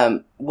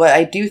 What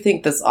I do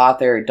think this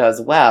author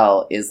does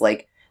well is,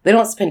 like, they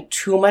don't spend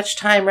too much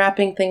time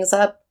wrapping things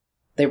up.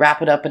 They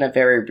wrap it up in a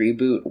very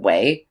reboot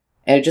way,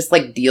 and it just,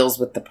 like, deals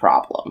with the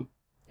problem.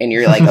 And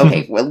you're like,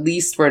 okay, well, at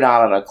least we're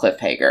not on a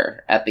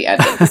cliffhanger at the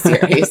end of the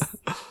series.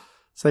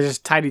 So they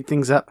just tidied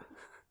things up.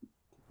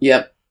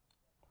 Yep.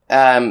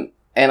 And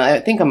I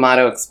think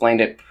Amato explained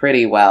it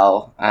pretty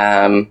well.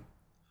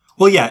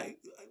 Well, yeah,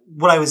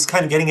 what I was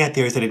kind of getting at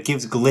there is that it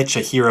gives Glitch a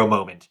hero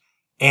moment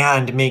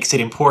and makes it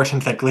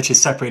important that Glitch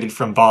is separated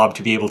from Bob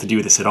to be able to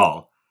do this at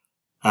all.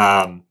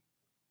 That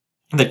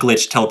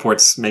Glitch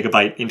teleports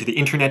Megabyte into the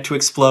internet to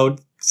explode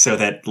so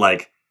that,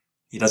 like,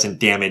 he doesn't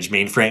damage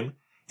mainframe.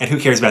 And who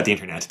cares about the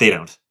internet? They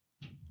don't.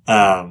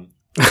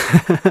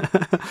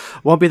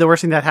 Won't be the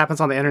worst thing that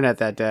happens on the internet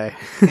that day.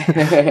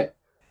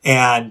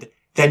 And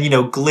then,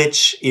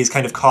 Glitch is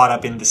kind of caught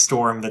up in the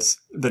storm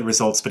that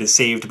results, but is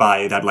saved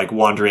by that, like,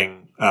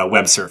 wandering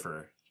web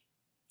surfer.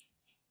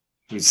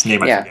 Whose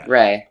name I yeah, forget.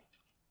 Ray.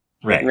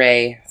 Ray.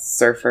 Ray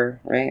Surfer,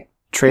 right?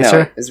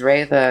 Tracer? No, is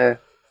Ray the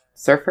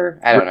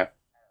surfer? I don't know.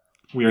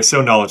 We are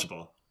so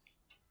knowledgeable.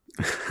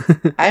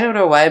 I don't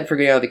know why I'm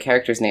forgetting all the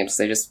characters' names,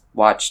 because I just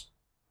watched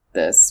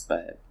this,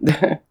 but...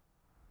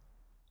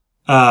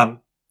 And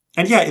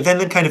yeah, then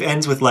it kind of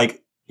ends with,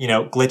 like,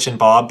 Glitch and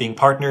Bob being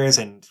partners,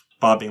 and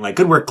Bob being like,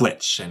 good work,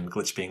 Glitch, and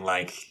Glitch being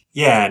like,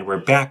 yeah, and we're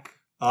back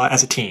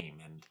as a team,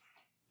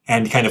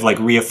 and kind of, like,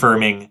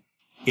 reaffirming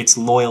its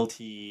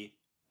loyalty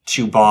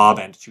to Bob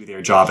and to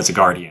their job as a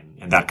guardian,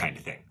 and that kind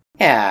of thing.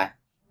 Yeah,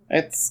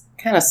 it's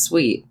kind of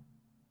sweet.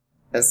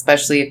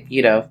 Especially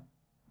if,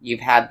 you've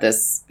had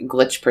this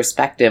Glitch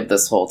perspective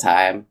this whole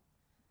time.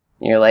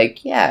 You're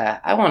like,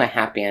 yeah, I want a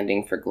happy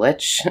ending for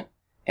Glitch.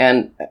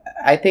 And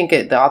I think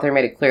the author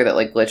made it clear that,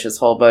 like, Glitch's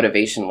whole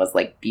motivation was,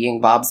 like,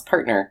 being Bob's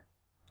partner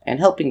and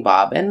helping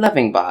Bob and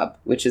loving Bob,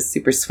 which is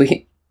super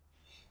sweet.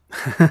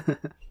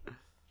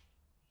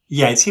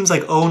 Yeah, it seems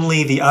like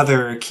only the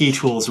other Key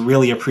Tools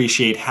really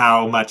appreciate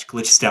how much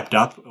Glitch stepped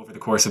up over the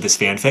course of this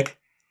fanfic.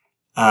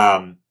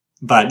 But,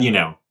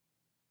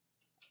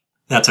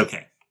 that's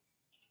okay.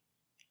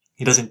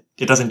 It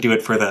doesn't do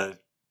it for the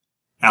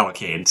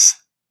allocades.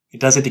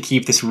 It does it to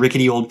keep this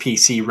rickety old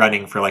PC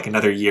running for like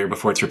another year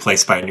before it's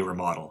replaced by a newer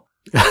model.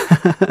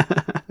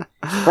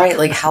 Right,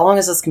 like, how long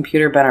has this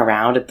computer been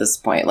around at this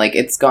point? Like,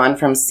 it's gone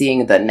from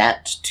seeing the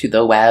net to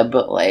the web,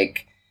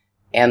 like,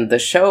 and the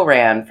show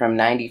ran from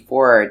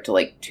 94 to,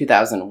 like,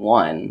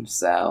 2001,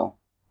 so...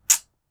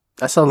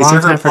 That's a Is long there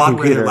ever time a for plot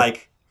computer. where,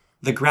 like,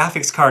 the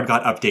graphics card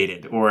got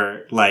updated,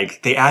 or,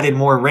 like, they added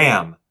more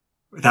RAM,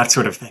 that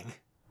sort of thing?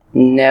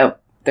 Nope.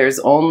 There's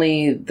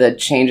only the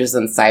changes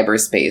in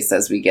cyberspace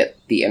as we get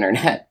the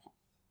internet.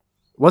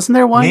 Wasn't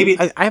there one? Maybe-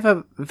 I have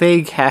a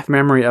vague half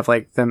memory of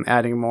like them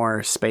adding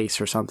more space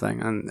or something,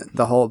 and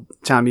the whole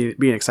town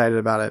being excited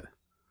about it.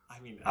 I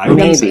mean, I would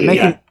Maybe. say,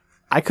 yeah.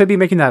 I could be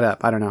making that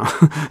up. I don't know.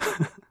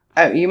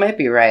 You might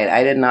be right.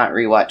 I did not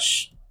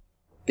rewatch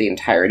the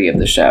entirety of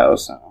the show,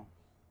 so...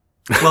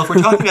 Well, if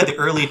we're talking about the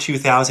early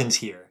 2000s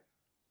here,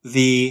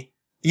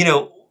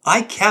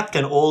 I kept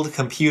an old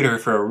computer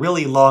for a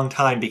really long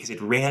time because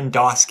it ran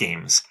DOS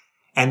games.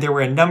 And there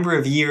were a number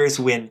of years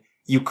when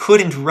you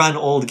couldn't run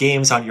old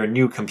games on your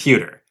new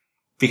computer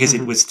because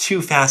it was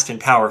too fast and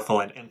powerful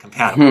and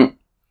compatible.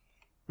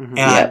 Mhm.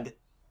 And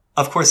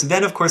of course,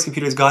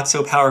 computers got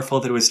so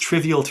powerful that it was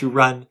trivial to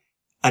run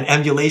an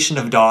emulation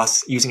of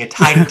DOS using a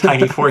tiny,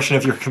 tiny portion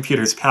of your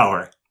computer's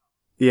power.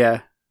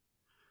 Yeah.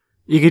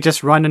 You could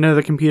just run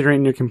another computer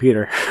in your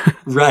computer.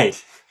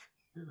 Right.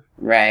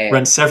 Right.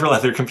 Run several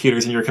other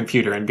computers in your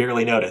computer and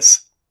barely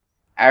notice.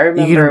 I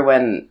remember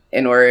when,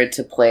 in order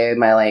to play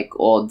my, like,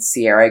 old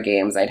Sierra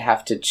games, I'd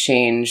have to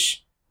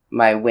change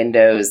my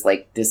Windows,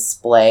 like,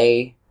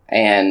 display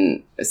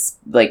and,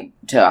 like,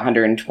 to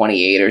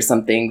 128 or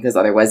something, because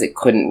otherwise it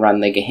couldn't run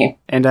the game.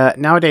 And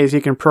nowadays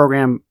you can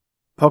program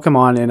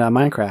Pokemon in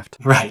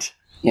Minecraft. Right.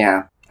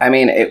 Yeah. I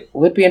mean, it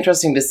would be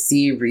interesting to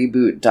see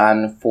Reboot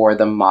done for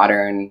the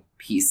modern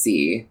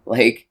PC.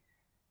 Like,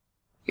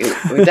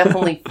 it would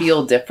definitely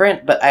feel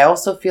different, but I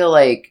also feel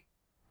like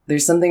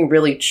there's something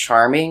really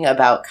charming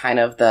about kind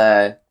of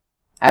the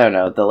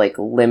like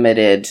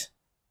limited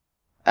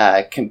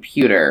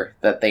computer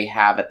that they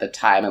have at the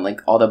time, and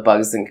like all the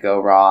bugs that can go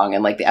wrong,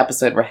 and like the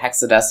episode where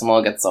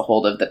Hexadecimal gets a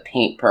hold of the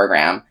paint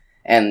program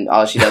and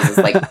all she does is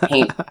like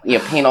paint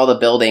all the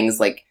buildings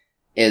like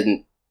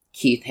in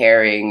Keith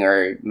Haring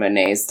or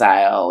Monet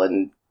style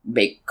and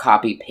make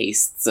copy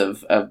pastes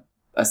of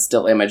a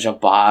still image of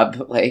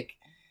Bob, like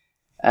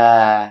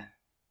and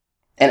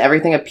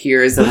everything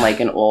appears in like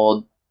an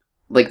old,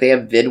 like they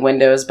have vid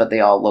windows, but they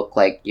all look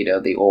like,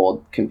 the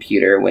old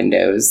computer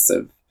windows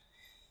of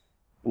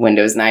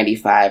Windows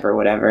 95 or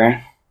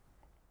whatever.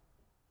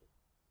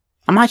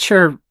 I'm not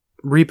sure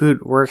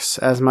Reboot works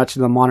as much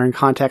in the modern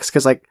context,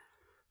 because like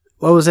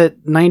what was it,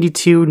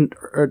 92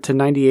 or to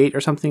 98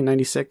 or something,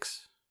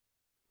 96?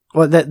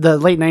 Well, the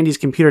late 90s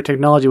computer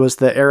technology was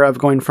the era of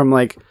going from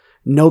like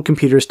no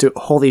computers to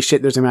holy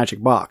shit, there's a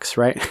magic box,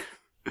 right?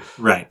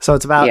 Right. So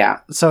it's about, Yeah.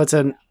 so it's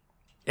an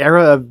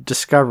era of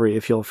discovery,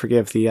 if you'll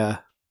forgive the,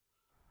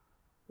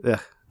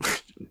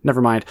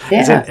 never mind.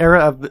 It's an era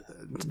of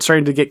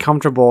starting to get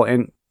comfortable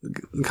and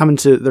come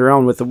into their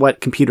own with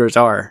what computers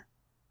are.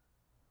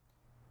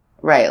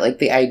 Right, like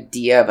the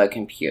idea of a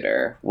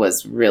computer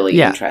was really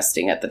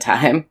interesting at the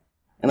time.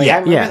 And like I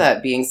remember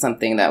that being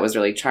something that was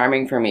really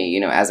charming for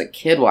me, as a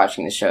kid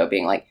watching the show,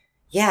 being like,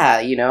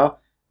 yeah,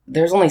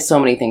 there's only so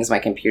many things my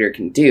computer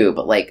can do,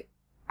 but like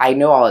I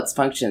know all its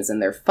functions and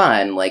they're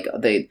fun. Like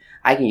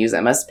I can use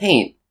MS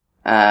Paint.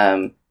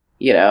 I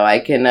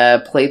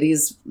can play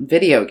these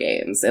video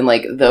games, and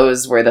like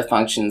those were the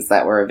functions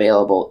that were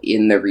available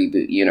in the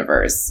reboot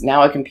universe.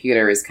 Now a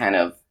computer is kind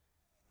of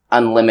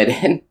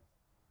unlimited.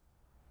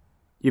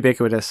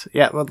 Ubiquitous.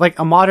 Yeah, well, like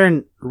a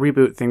modern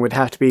reboot thing would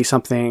have to be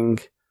something.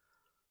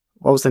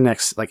 What was the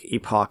next like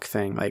epoch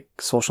thing? Like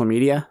social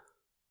media?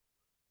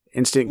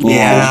 Instant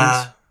communications?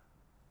 Yeah.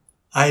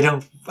 I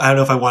don't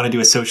know if I want to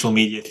do a social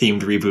media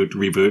themed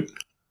reboot.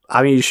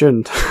 I mean, you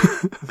shouldn't.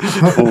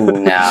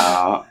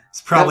 No.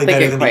 It's probably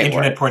better than the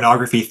internet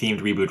pornography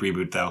themed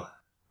reboot though.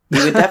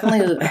 You would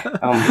definitely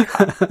oh my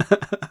god.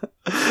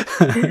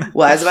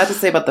 Well, I was about to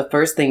say about the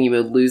first thing, you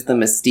would lose the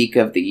mystique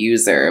of the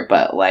user,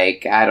 but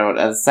like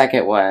the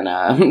second one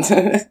I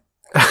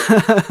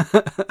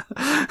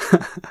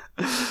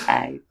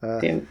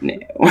don't know.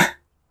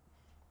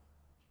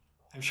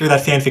 I'm sure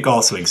that fanfic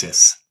also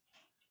exists.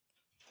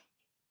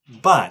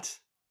 But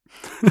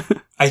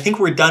I think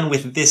we're done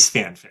with this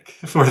fanfic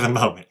for the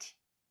moment.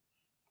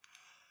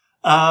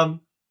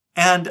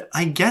 And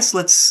I guess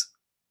let's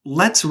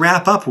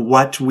wrap up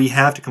what we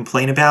have to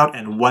complain about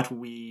and what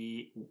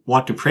we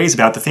want to praise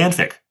about the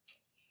fanfic.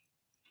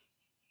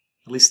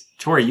 At least,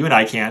 Tori, you and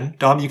I can.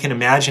 Dom, you can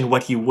imagine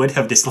what you would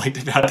have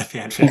disliked about the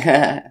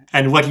fanfic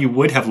and what you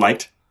would have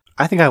liked.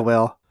 I think I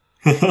will.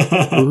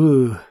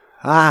 Ooh.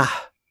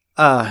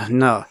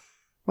 No.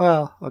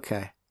 Well,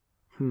 okay.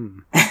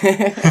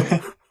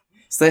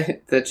 So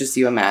that's just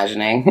you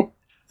imagining.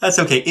 That's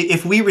okay.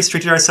 If we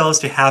restricted ourselves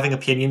to having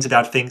opinions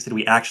about things that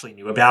we actually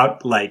knew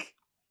about, like,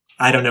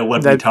 I don't know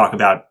what we'd talk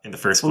about in the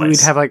first place.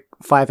 We'd have like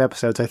 5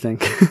 episodes, I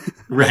think.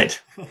 Right.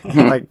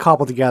 Like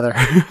cobbled together.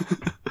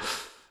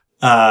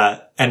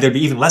 And there'd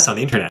be even less on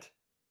the internet.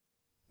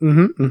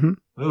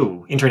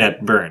 Ooh,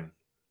 internet burn.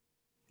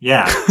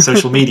 Yeah,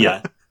 social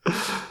media.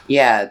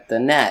 Yeah, the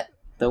net,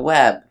 the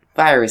web,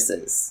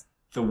 viruses.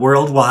 The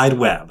World Wide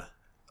Web.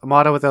 A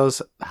motto with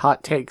those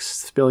hot takes,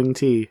 spilling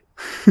tea.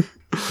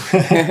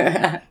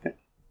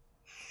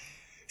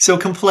 So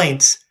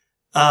complaints.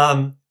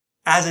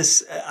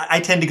 I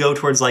tend to go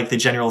towards like the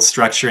general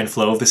structure and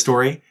flow of the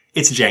story.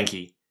 It's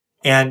janky.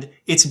 And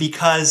it's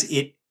because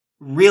it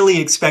really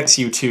expects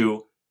you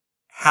to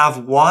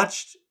have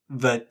watched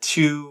the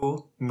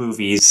 2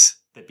 movies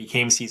that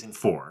became season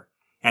 4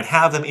 and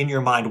have them in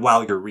your mind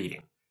while you're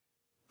reading.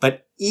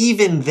 But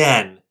even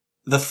then,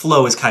 the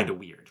flow is kind of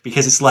weird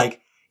because it's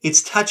like,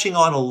 it's touching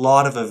on a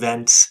lot of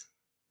events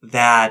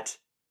that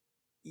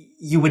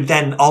you would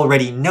then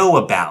already know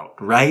about,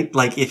 right?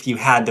 Like if you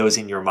had those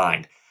in your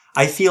mind.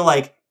 I feel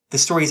like the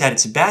story's at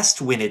its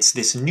best when it's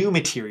this new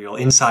material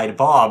inside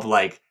Bob,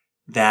 like,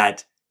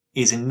 that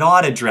is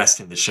not addressed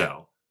in the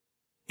show.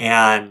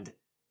 And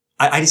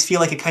I just feel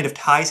like it kind of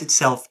ties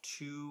itself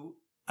to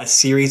a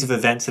series of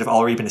events that have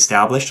already been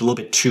established a little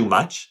bit too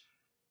much.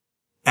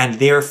 And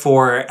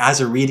therefore,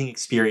 as a reading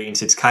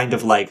experience, it's kind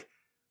of like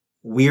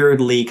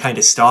weirdly kind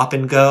of stop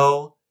and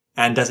go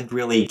and doesn't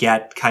really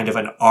get kind of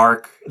an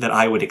arc that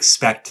I would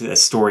expect a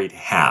story to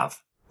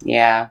have.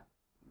 Yeah.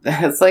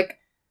 That's like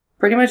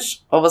pretty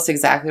much almost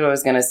exactly what I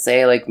was going to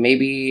say. Like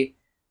maybe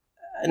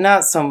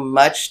not so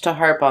much to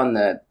harp on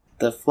the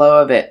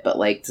flow of it, but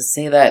like to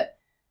say that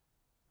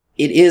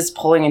it is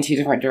pulling in 2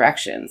 different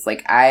directions.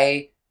 Like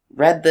I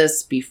read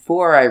this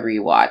before I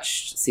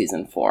rewatched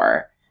season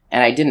 4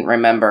 and I didn't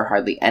remember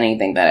hardly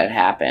anything that had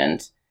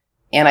happened.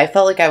 And I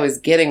felt like I was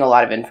getting a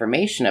lot of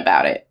information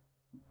about it.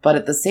 But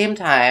at the same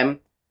time,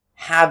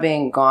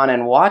 having gone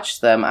and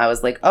watched them, I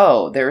was like,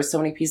 oh, there were so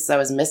many pieces I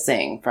was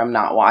missing from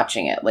not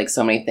watching it. Like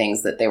so many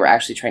things that they were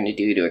actually trying to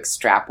do to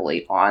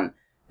extrapolate on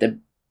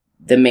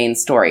the main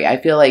story. I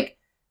feel like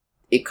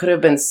it could have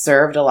been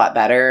served a lot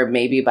better,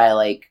 maybe by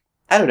like,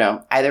 I don't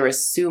know, either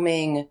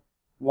assuming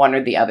one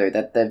or the other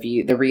that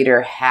the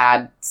reader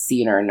had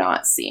seen or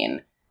not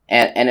seen.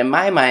 And in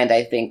my mind,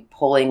 I think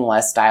pulling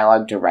less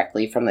dialogue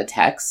directly from the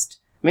text,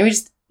 maybe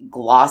just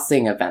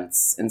glossing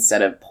events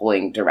instead of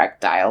pulling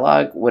direct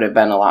dialogue would have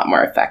been a lot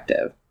more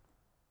effective.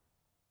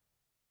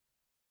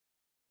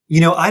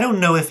 I don't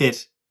know if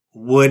it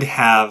would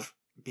have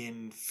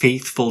been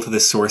faithful to the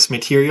source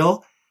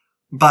material,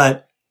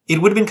 but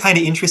it would have been kind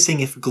of interesting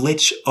if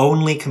Glitch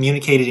only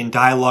communicated in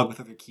dialogue with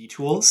other key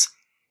tools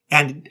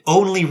and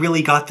only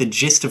really got the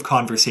gist of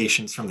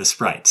conversations from the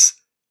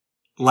sprites.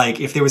 like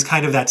if there was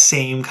kind of that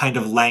same kind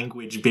of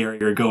language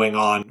barrier going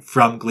on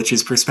from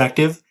Glitch's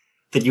perspective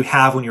that you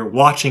have when you're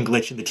watching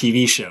Glitch in the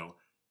TV show,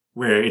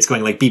 where it's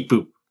going like beep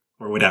boop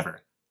or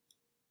whatever.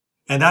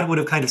 And that would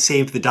have kind of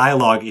saved the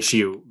dialogue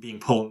issue being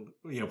pulled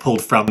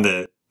from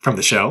the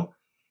show.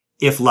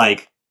 If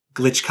like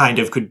Glitch kind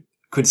of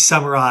could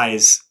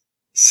summarize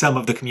some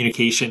of the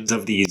communications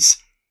of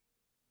these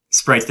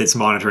sprites that's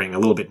monitoring a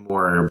little bit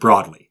more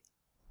broadly.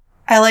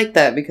 I like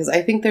that because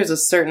I think there's a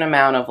certain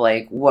amount of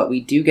like what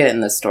we do get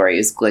in the story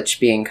is Glitch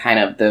being kind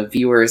of the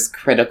viewer's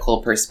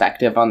critical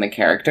perspective on the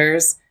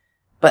characters.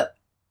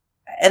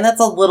 And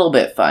that's a little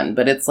bit fun,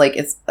 but it's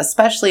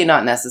especially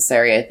not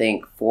necessary, I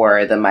think,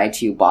 for the My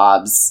Two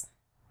Bobs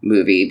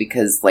movie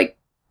because like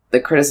the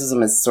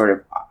criticism is sort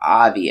of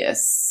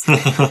obvious.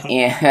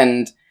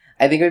 And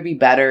I think it would be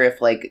better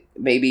if like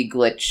maybe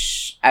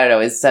Glitch, I don't know,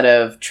 instead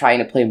of trying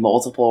to play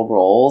multiple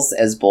roles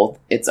as both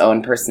its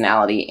own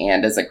personality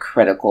and as a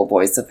critical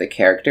voice of the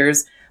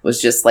characters, was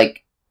just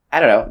like, I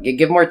don't know,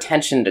 give more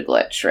tension to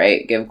Glitch,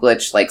 right? Give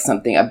Glitch like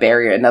something,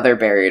 another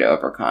barrier to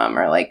overcome,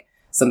 or like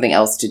something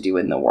else to do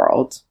in the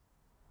world.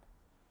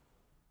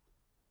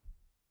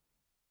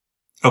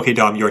 Okay,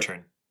 Dom, your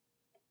turn.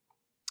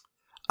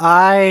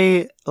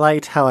 I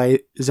liked how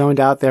I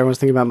zoned out there and was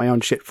thinking about my own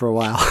shit for a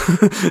while.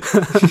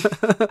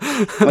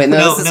 Wait,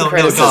 no,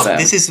 Dom.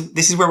 This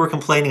is where we're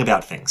complaining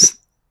about things.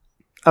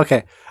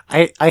 Okay.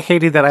 I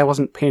hated that I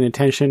wasn't paying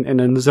attention and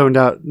then zoned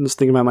out and was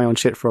thinking about my own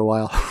shit for a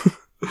while.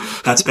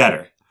 That's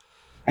better.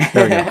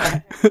 There we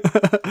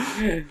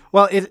go.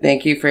 Well,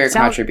 thank you for your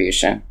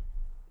contribution.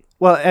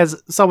 Well,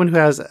 as someone who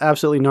has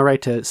absolutely no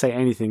right to say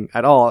anything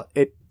at all,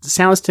 it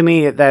sounds to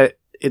me that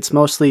it's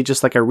mostly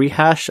just like a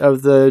rehash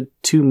of the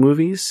two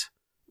movies.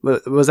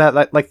 Was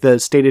that like the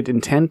stated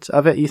intent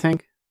of it, you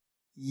think?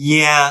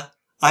 Yeah.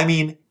 I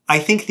mean, I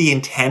think the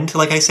intent,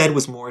 like I said,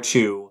 was more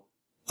to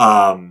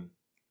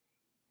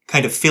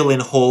kind of fill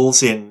in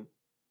holes in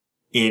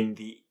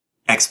the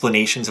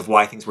explanations of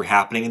why things were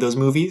happening in those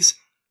movies.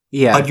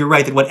 Yeah. But you're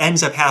right that what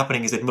ends up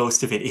happening is that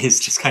most of it is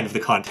just kind of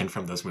the content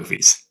from those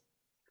movies.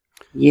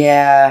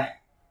 Yeah.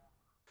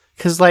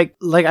 Because like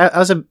I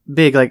was a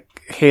big like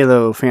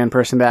Halo fan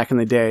person back in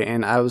the day,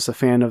 and I was a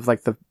fan of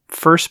like the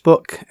first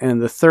book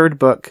and the third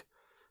book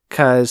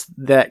because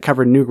that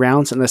covered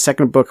Newgrounds, and the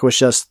second book was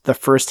just the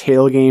first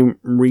Halo game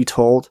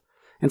retold.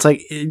 And it's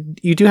like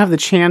you do have the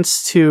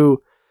chance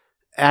to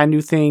add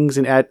new things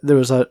and there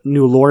was a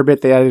new lore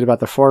bit they added about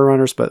the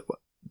Forerunners, but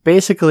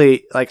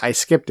basically like I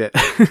skipped it.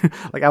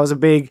 Like I was a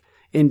big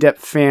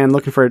in-depth fan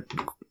looking for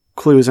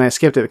clues, and I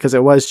skipped it because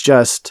it was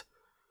just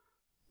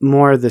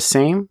more the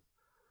same.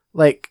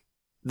 Like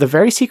the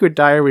Very Secret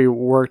Diary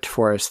worked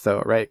for us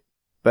though, right?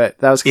 But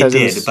that was because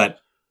it did, but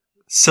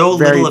so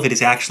little of it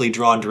is actually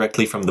drawn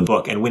directly from the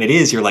book, and when it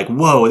is, you're like,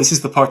 whoa, this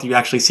is the part that you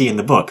actually see in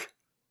the book.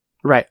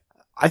 Right.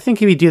 I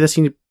think if you do this,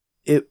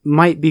 it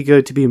might be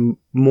good to be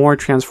more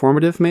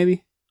transformative,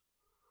 maybe.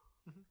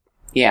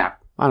 Yeah.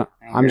 I don't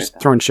know. I'm just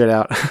throwing shit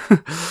out.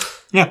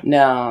 Yeah.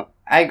 No,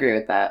 I agree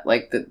with that.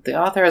 Like the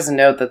author has a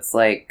note that's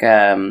like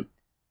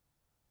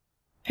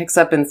picks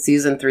up in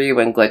season 3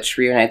 when Glitch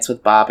reunites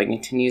with Bob and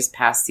continues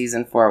past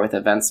season 4 with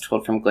events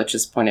told from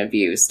Glitch's point of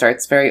view.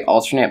 Starts very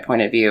alternate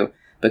point of view,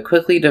 but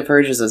quickly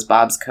diverges as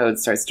Bob's code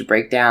starts to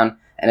break down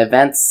and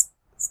events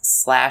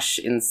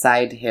 /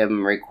 inside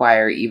him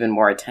require even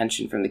more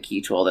attention from the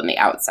key tool than the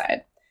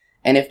outside.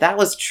 And if that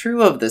was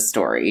true of the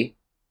story,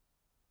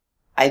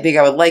 I think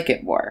I would like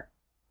it more.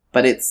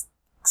 But it's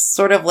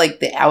sort of like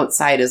the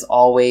outside is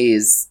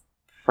always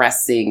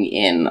pressing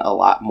in a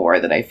lot more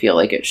than I feel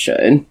like it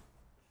should.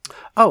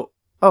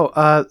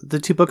 The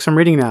two books I'm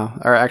reading now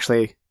are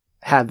actually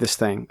had this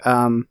thing.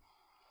 Not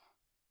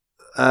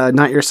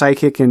Your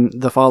Sidekick and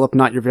the follow-up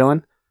Not Your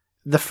Villain.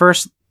 The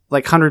first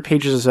 100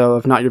 pages or so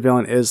of Not Your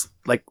Villain is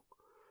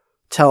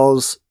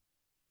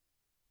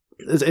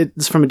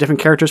it's from a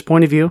different character's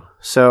point of view.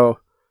 So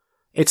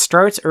it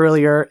starts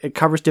earlier, it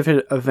covers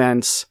different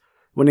events.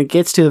 When it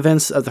gets to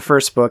events of the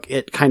first book,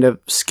 it kind of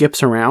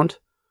skips around,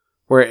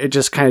 where it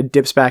just kind of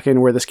dips back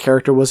in where this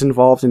character was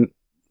involved, and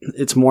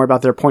it's more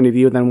about their point of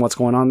view than what's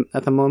going on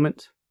at the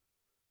moment.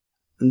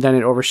 And then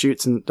it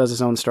overshoots and does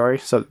its own story.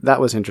 So that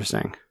was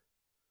interesting.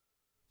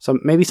 So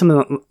maybe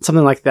something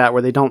like that,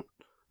 where they don't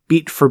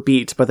beat for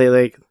beat, but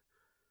they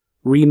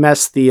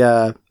remess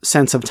the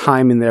sense of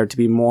time in there to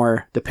be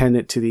more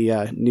dependent to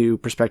the new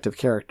perspective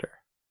character.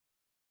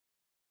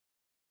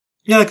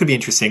 Yeah, that could be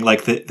interesting.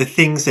 Like the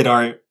things that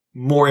are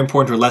more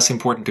important or less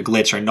important to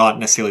Glitch are not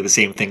necessarily the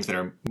same things that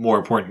are more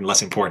important and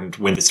less important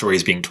when the story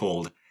is being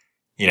told,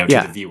 to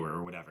the viewer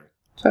or whatever.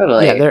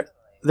 Totally. Yeah,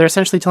 they're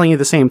essentially telling you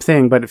the same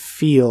thing, but it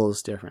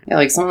feels different.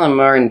 Yeah, some of the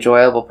more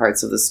enjoyable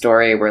parts of the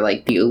story were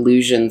the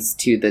allusions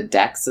to the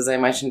decks, as I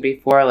mentioned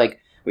before, where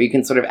you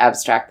can sort of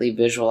abstractly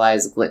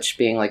visualize Glitch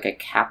being a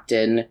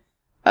captain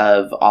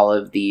of all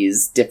of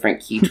these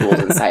different key tools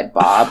inside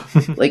Bob.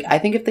 I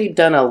think if they'd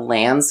done a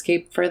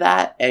landscape for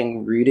that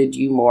and rooted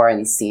you more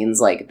in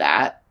scenes like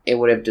that, it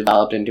would have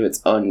developed into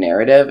its own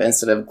narrative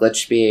instead of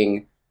Glitch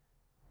being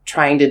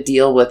trying to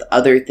deal with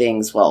other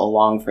things while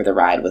along for the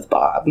ride with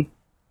Bob.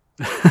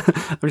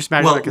 I'm just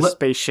imagining like a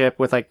spaceship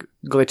with like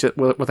Glitch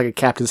with like a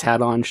captain's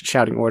hat on,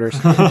 shouting orders.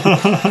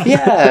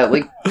 Yeah,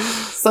 like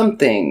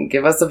something.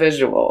 Give us a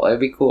visual. It'd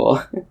be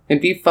cool.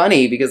 It'd be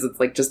funny because it's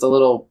like just a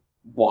little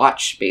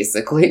watch,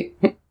 basically.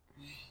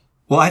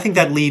 Well, I think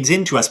that leads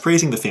into us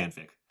praising the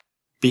fanfic,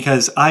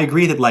 because I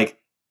agree that like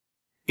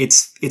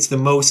it's the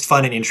most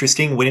fun and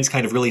interesting when it's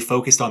kind of really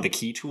focused on the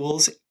key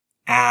tools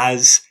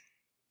as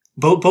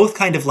both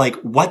kind of like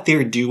what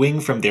they're doing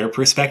from their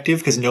perspective,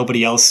 because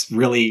nobody else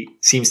really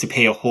seems to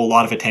pay a whole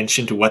lot of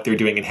attention to what they're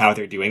doing and how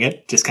they're doing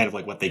it, just kind of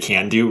like what they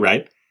can do,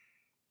 right?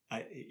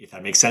 If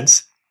that makes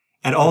sense.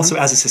 And also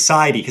as a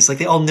society, because like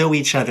they all know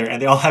each other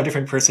and they all have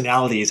different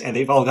personalities and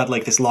they've all got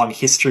like this long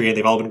history and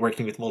they've all been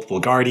working with multiple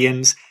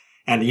guardians.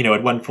 And, you know,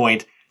 at one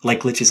point,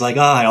 like Glitch is like,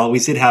 I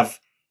always do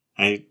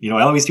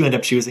end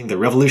up choosing the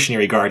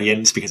revolutionary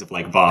guardians because of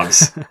like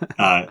Bob's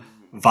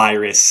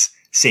virus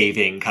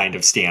saving kind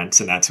of stance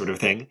and that sort of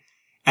thing.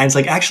 And it's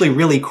like actually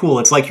really cool.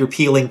 It's like you're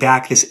peeling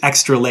back this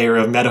extra layer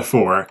of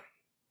metaphor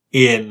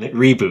in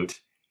Reboot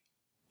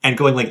and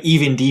going like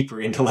even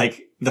deeper into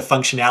like the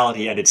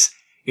functionality, and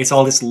it's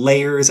all this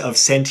layers of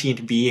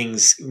sentient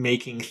beings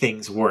making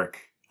things work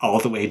all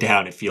the way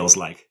down, it feels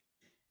like.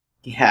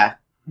 Yeah.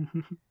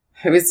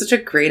 It was such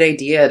a great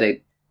idea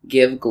to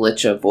give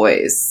Glitch a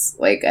voice.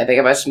 Like, I think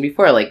I mentioned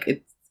before,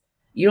 like,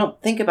 you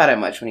don't think about it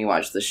much when you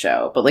watch the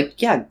show. But,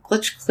 like, yeah,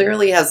 Glitch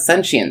clearly has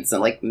sentience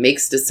and, like,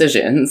 makes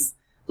decisions.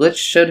 Glitch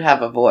should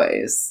have a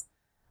voice.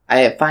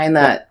 I find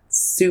that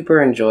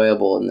super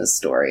enjoyable in this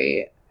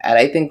story. And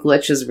I think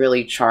Glitch is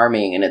really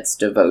charming in its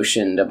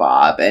devotion to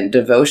Bob and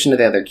devotion to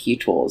the other key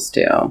tools,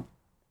 too.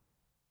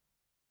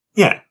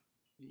 Yeah.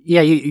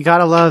 Yeah, you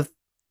gotta love...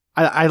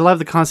 I love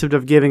the concept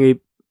of giving a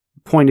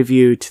point of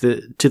view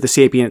to the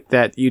sapient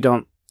that you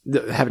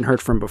haven't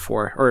heard from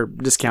before, or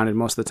discounted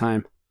most of the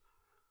time.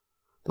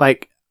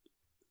 Like,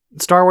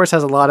 Star Wars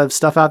has a lot of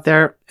stuff out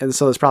there, and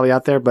so it's probably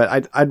out there,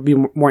 but I'd be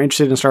more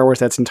interested in Star Wars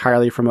that's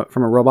entirely from a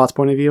robot's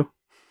point of view.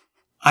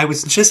 I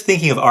was just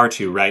thinking of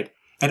R2, right?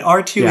 And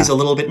R2 is a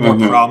little bit more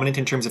prominent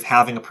in terms of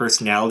having a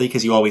personality,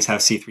 because you always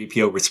have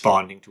C-3PO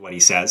responding to what he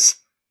says.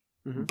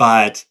 Mm-hmm.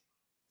 But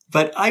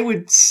I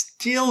would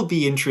still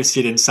be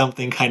interested in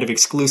something kind of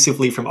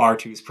exclusively from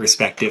R2's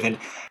perspective. And,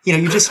 you know,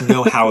 you just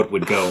know how it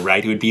would go,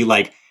 right? It would be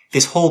like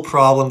this whole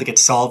problem that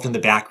gets solved in the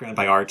background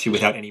by R2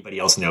 without anybody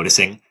else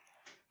noticing.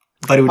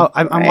 But it would...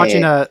 I'm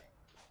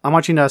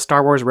watching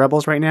Star Wars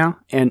Rebels right now,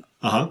 and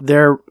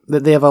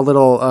they have a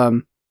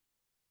little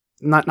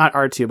not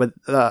R2, but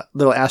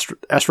little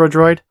astro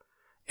droid,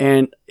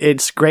 and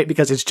it's great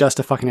because it's just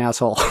a fucking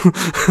asshole.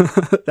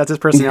 That's his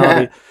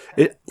personality.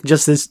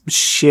 Just this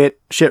shit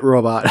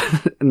robot,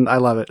 and I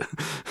love it.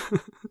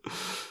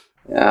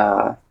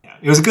 Yeah,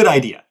 it was a good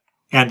idea,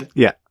 and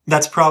yeah,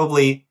 that's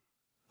probably.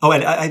 Oh,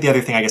 and the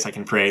other thing I guess I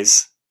can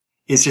praise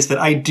is just that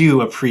I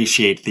do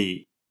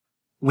appreciate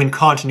when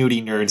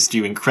continuity nerds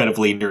do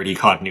incredibly nerdy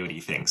continuity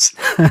things,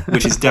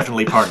 which is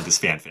definitely part of this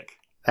fanfic.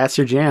 That's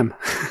your jam.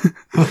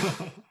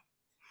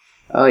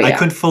 Oh, yeah. I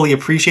couldn't fully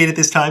appreciate it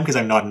this time because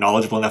I'm not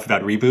knowledgeable enough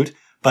about Reboot,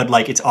 but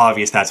like it's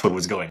obvious that's what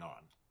was going on.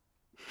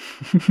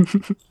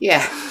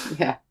 Yeah.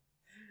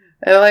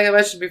 And like I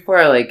mentioned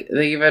before, like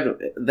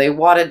they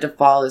wanted to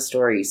follow the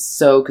story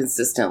so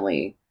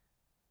consistently,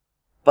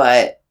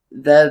 but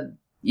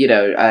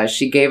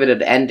she gave it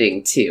an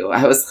ending too.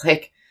 I was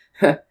like,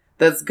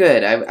 that's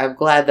good. I'm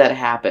glad that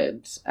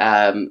happened.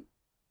 And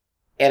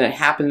it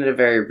happened in a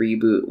very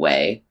Reboot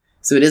way.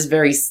 So it is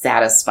very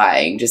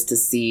satisfying just to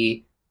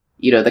see,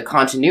 the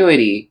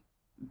continuity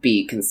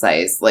be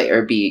concise, like,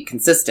 or be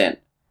consistent,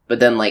 but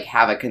then like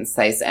have a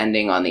concise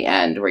ending on the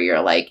end where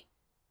you're like,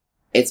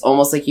 it's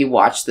almost like you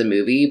watched the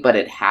movie, but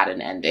it had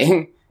an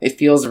ending. It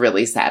feels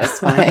really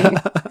satisfying.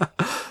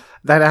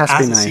 That has to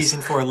be nice. As a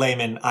season 4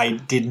 layman, I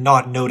did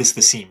not notice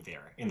the seam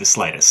there in the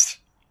slightest.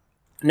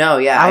 No,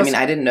 yeah. I mean,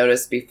 I didn't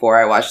notice before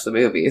I watched the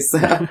movie,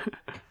 so.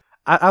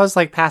 I was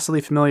like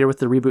passively familiar with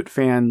the Reboot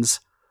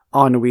fans'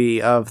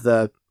 ennui of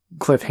the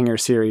cliffhanger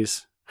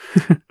series.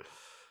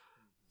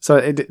 So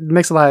it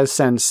makes a lot of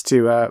sense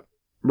to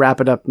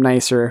wrap it up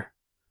nicer.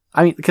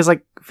 I mean, because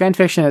like fan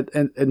fiction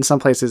in some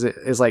places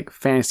is like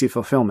fantasy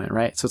fulfillment,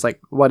 right? So it's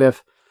like, what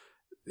if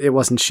it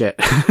wasn't shit?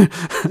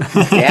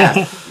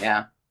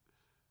 Yeah.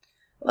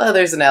 Well,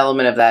 there's an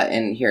element of that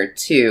in here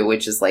too,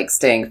 which is like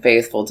staying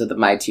faithful to the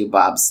My Two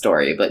Bobs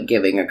story, but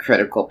giving a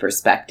critical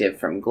perspective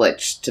from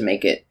Glitch to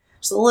make it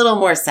just a little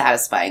more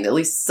satisfying. At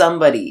least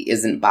somebody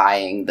isn't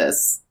buying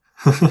this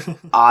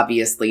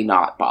obviously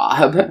not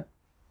Bob.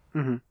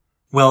 Mm-hmm.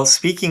 Well,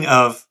 speaking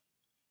of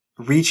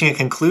reaching a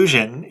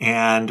conclusion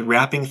and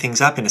wrapping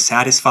things up in a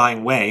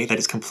satisfying way that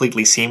is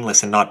completely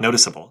seamless and not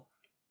noticeable,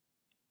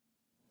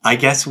 I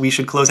guess we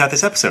should close out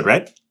this episode,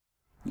 right?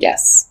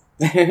 Yes.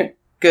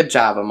 Good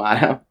job,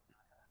 Amato.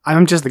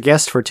 I'm just the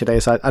guest for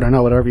today, so I don't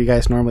know, whatever you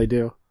guys normally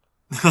do.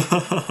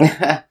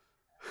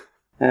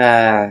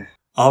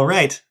 All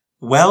right.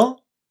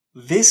 Well,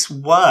 this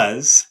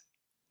was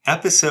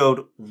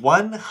episode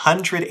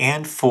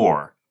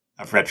 104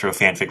 of Retro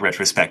Fanfic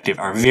Retrospective,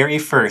 our very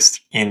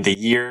first in the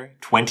year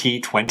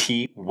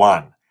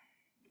 2021.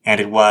 And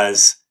it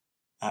was,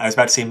 I was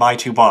about to say My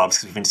Two Bobs,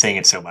 because we've been saying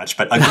it so much,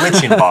 but A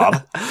Glitch in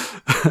Bob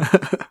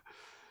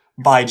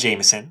by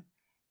Jameson.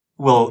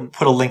 We'll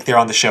put a link there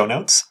on the show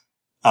notes.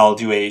 I'll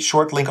do a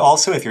short link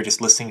also if you're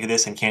just listening to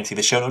this and can't see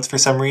the show notes for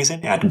some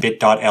reason at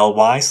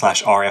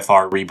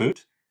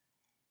bit.ly/RFRreboot.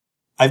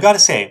 I've got to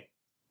say,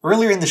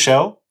 earlier in the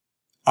show,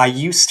 I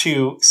used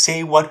to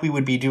say what we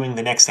would be doing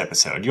the next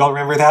episode. You all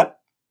remember that?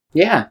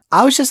 Yeah.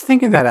 I was just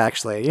thinking that,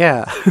 actually.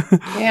 Yeah.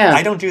 Yeah.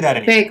 I don't do that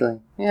anymore. Vaguely.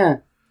 Yeah.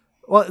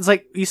 Well, it's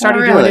like you started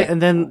Not doing really. it,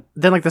 and then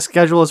like the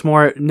schedule is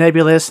more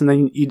nebulous, and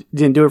then you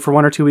didn't do it for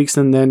 1 or 2 weeks,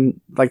 and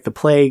then like the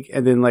plague,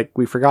 and then like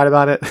we forgot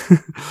about it.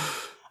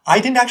 I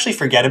didn't actually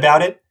forget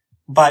about it,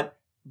 but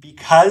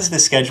because the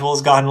schedule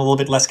has gotten a little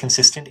bit less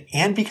consistent,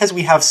 and because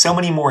we have so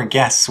many more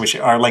guests, which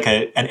are like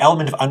an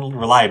element of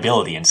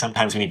unreliability, and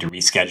sometimes we need to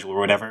reschedule or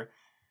whatever,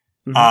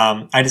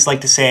 I just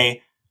like to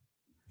say,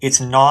 it's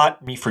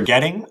not me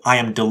forgetting. I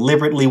am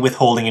deliberately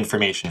withholding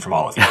information from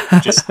all of you.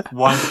 Just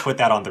wanted to put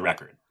that on the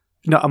record.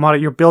 No, Amato,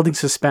 you're building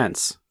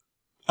suspense.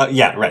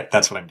 Yeah, right.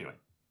 That's what I'm doing.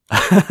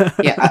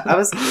 Yeah, I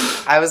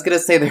was gonna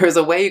say there was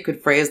a way you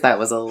could phrase that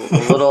was a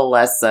little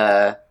less,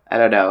 I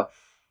don't know,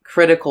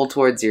 critical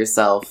towards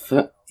yourself.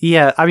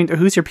 Yeah, I mean,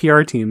 who's your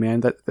PR team,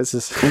 man? This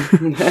is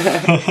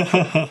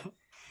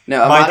No,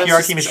 My Amato's PR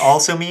just- team is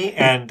also me,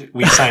 and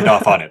we signed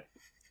off on it.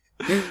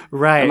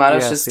 right.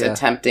 Amato's yes, just yeah.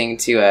 attempting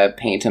to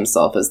paint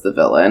himself as the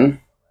villain.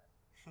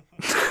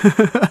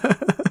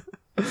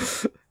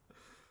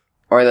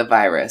 Or the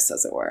virus,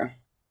 as it were.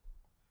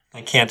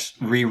 I can't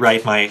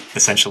rewrite my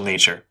essential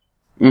nature.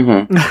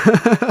 Mm-hmm.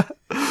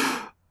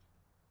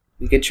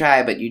 You could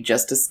try, but you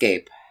just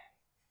escape.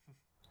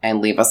 And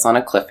leave us on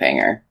a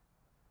cliffhanger.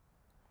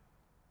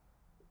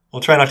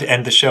 We'll try not to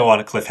end the show on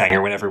a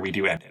cliffhanger whenever we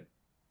do end it.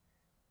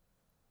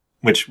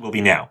 Which will be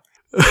now.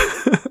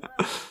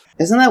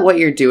 Isn't that what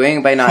you're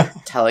doing by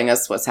not telling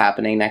us what's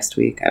happening next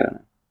week? I don't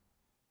know.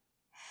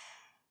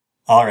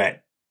 All right.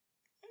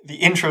 The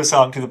intro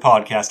song to the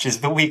podcast is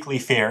The Weekly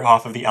Fare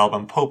off of the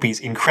album Popey's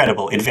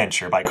Incredible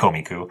Adventure by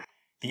Komiku.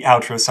 The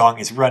outro song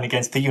is Run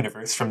Against the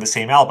Universe from the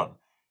same album.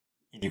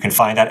 You can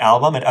find that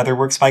album and other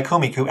works by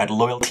Komiku at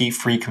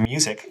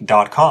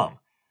loyaltyfreakmusic.com.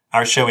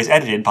 Our show is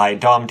edited by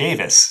Dom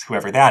Davis,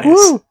 whoever that is.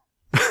 Woo!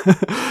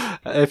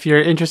 If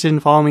you're interested in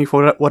following me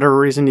for whatever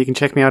reason, you can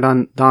check me out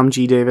on Dom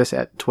G Davis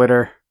at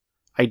Twitter.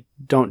 I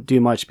don't do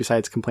much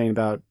besides complain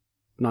about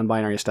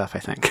non-binary stuff, I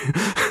think.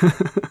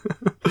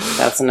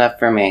 That's enough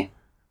for me.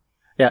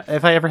 Yeah,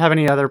 if I ever have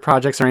any other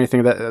projects or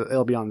anything, that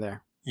it'll be on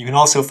there. You can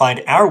also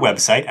find our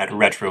website at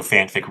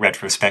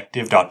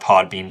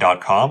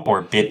retrofanficretrospective.podbean.com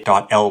or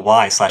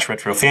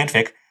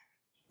bit.ly/retrofanfic.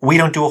 We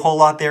don't do a whole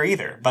lot there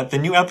either, but the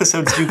new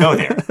episodes do go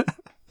there.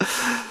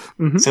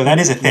 So that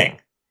is a thing.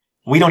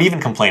 We don't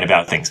even complain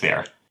about things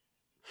there.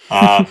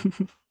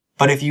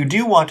 But if you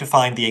do want to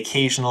find the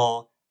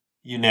occasional,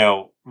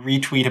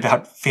 retweet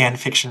about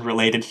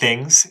fanfiction-related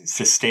things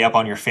to stay up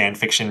on your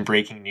fanfiction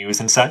breaking news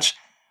and such,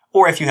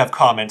 or if you have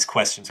comments,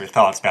 questions, or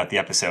thoughts about the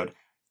episode,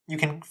 you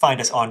can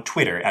find us on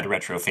Twitter at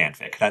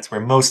RetroFanfic. That's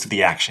where most of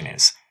the action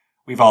is.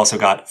 We've also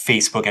got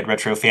Facebook at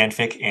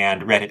RetroFanfic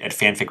and Reddit at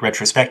Fanfic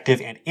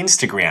Retrospective and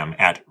Instagram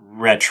at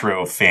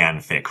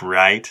RetroFanfic,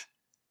 right?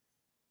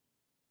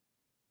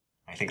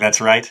 I think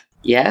that's right.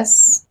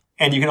 Yes?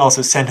 And you can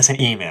also send us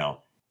an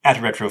email at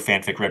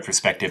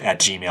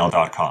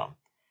retrofanficretrospective@gmail.com.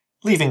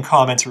 Leaving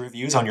comments or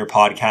reviews on your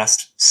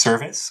podcast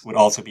service would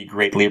also be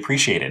greatly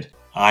appreciated.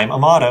 I'm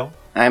Amato.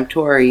 I'm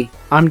Tori.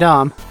 I'm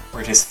Dom.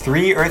 We're just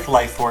 3 Earth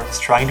life forms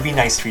trying to be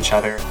nice to each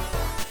other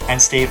and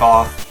stave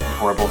off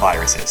horrible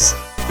viruses.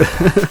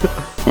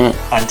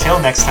 Until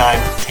next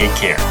time, take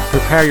care.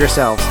 Prepare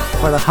yourselves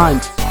for the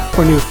hunt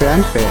for new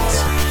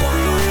fanfics.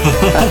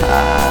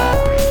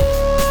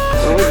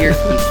 What would your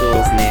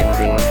people's name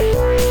be?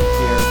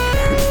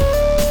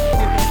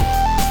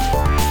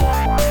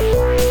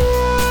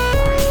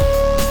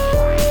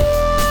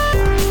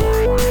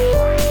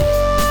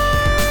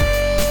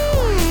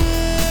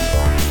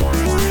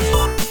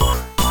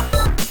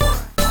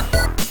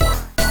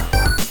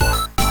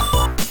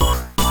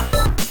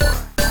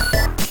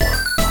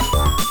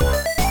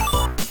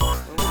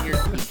 What would your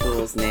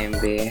people's name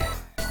be?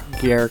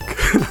 Garrick.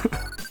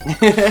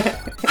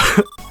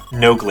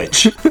 No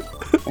glitch.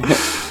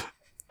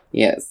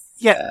 Yes.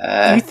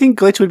 Yeah, you think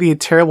glitch would be a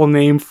terrible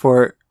name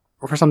for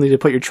something to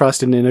put your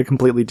trust in a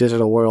completely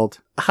digital world?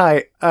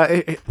 Hi,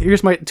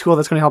 here's my tool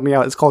that's going to help me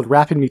out. It's called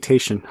Rapid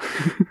Mutation.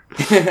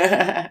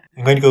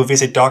 I'm going to go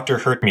visit Dr.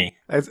 Hurt Me.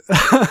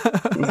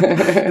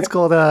 It's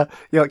called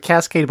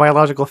Cascade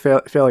Biological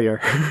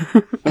Failure.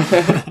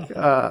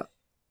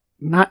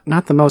 Not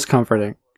the most comforting.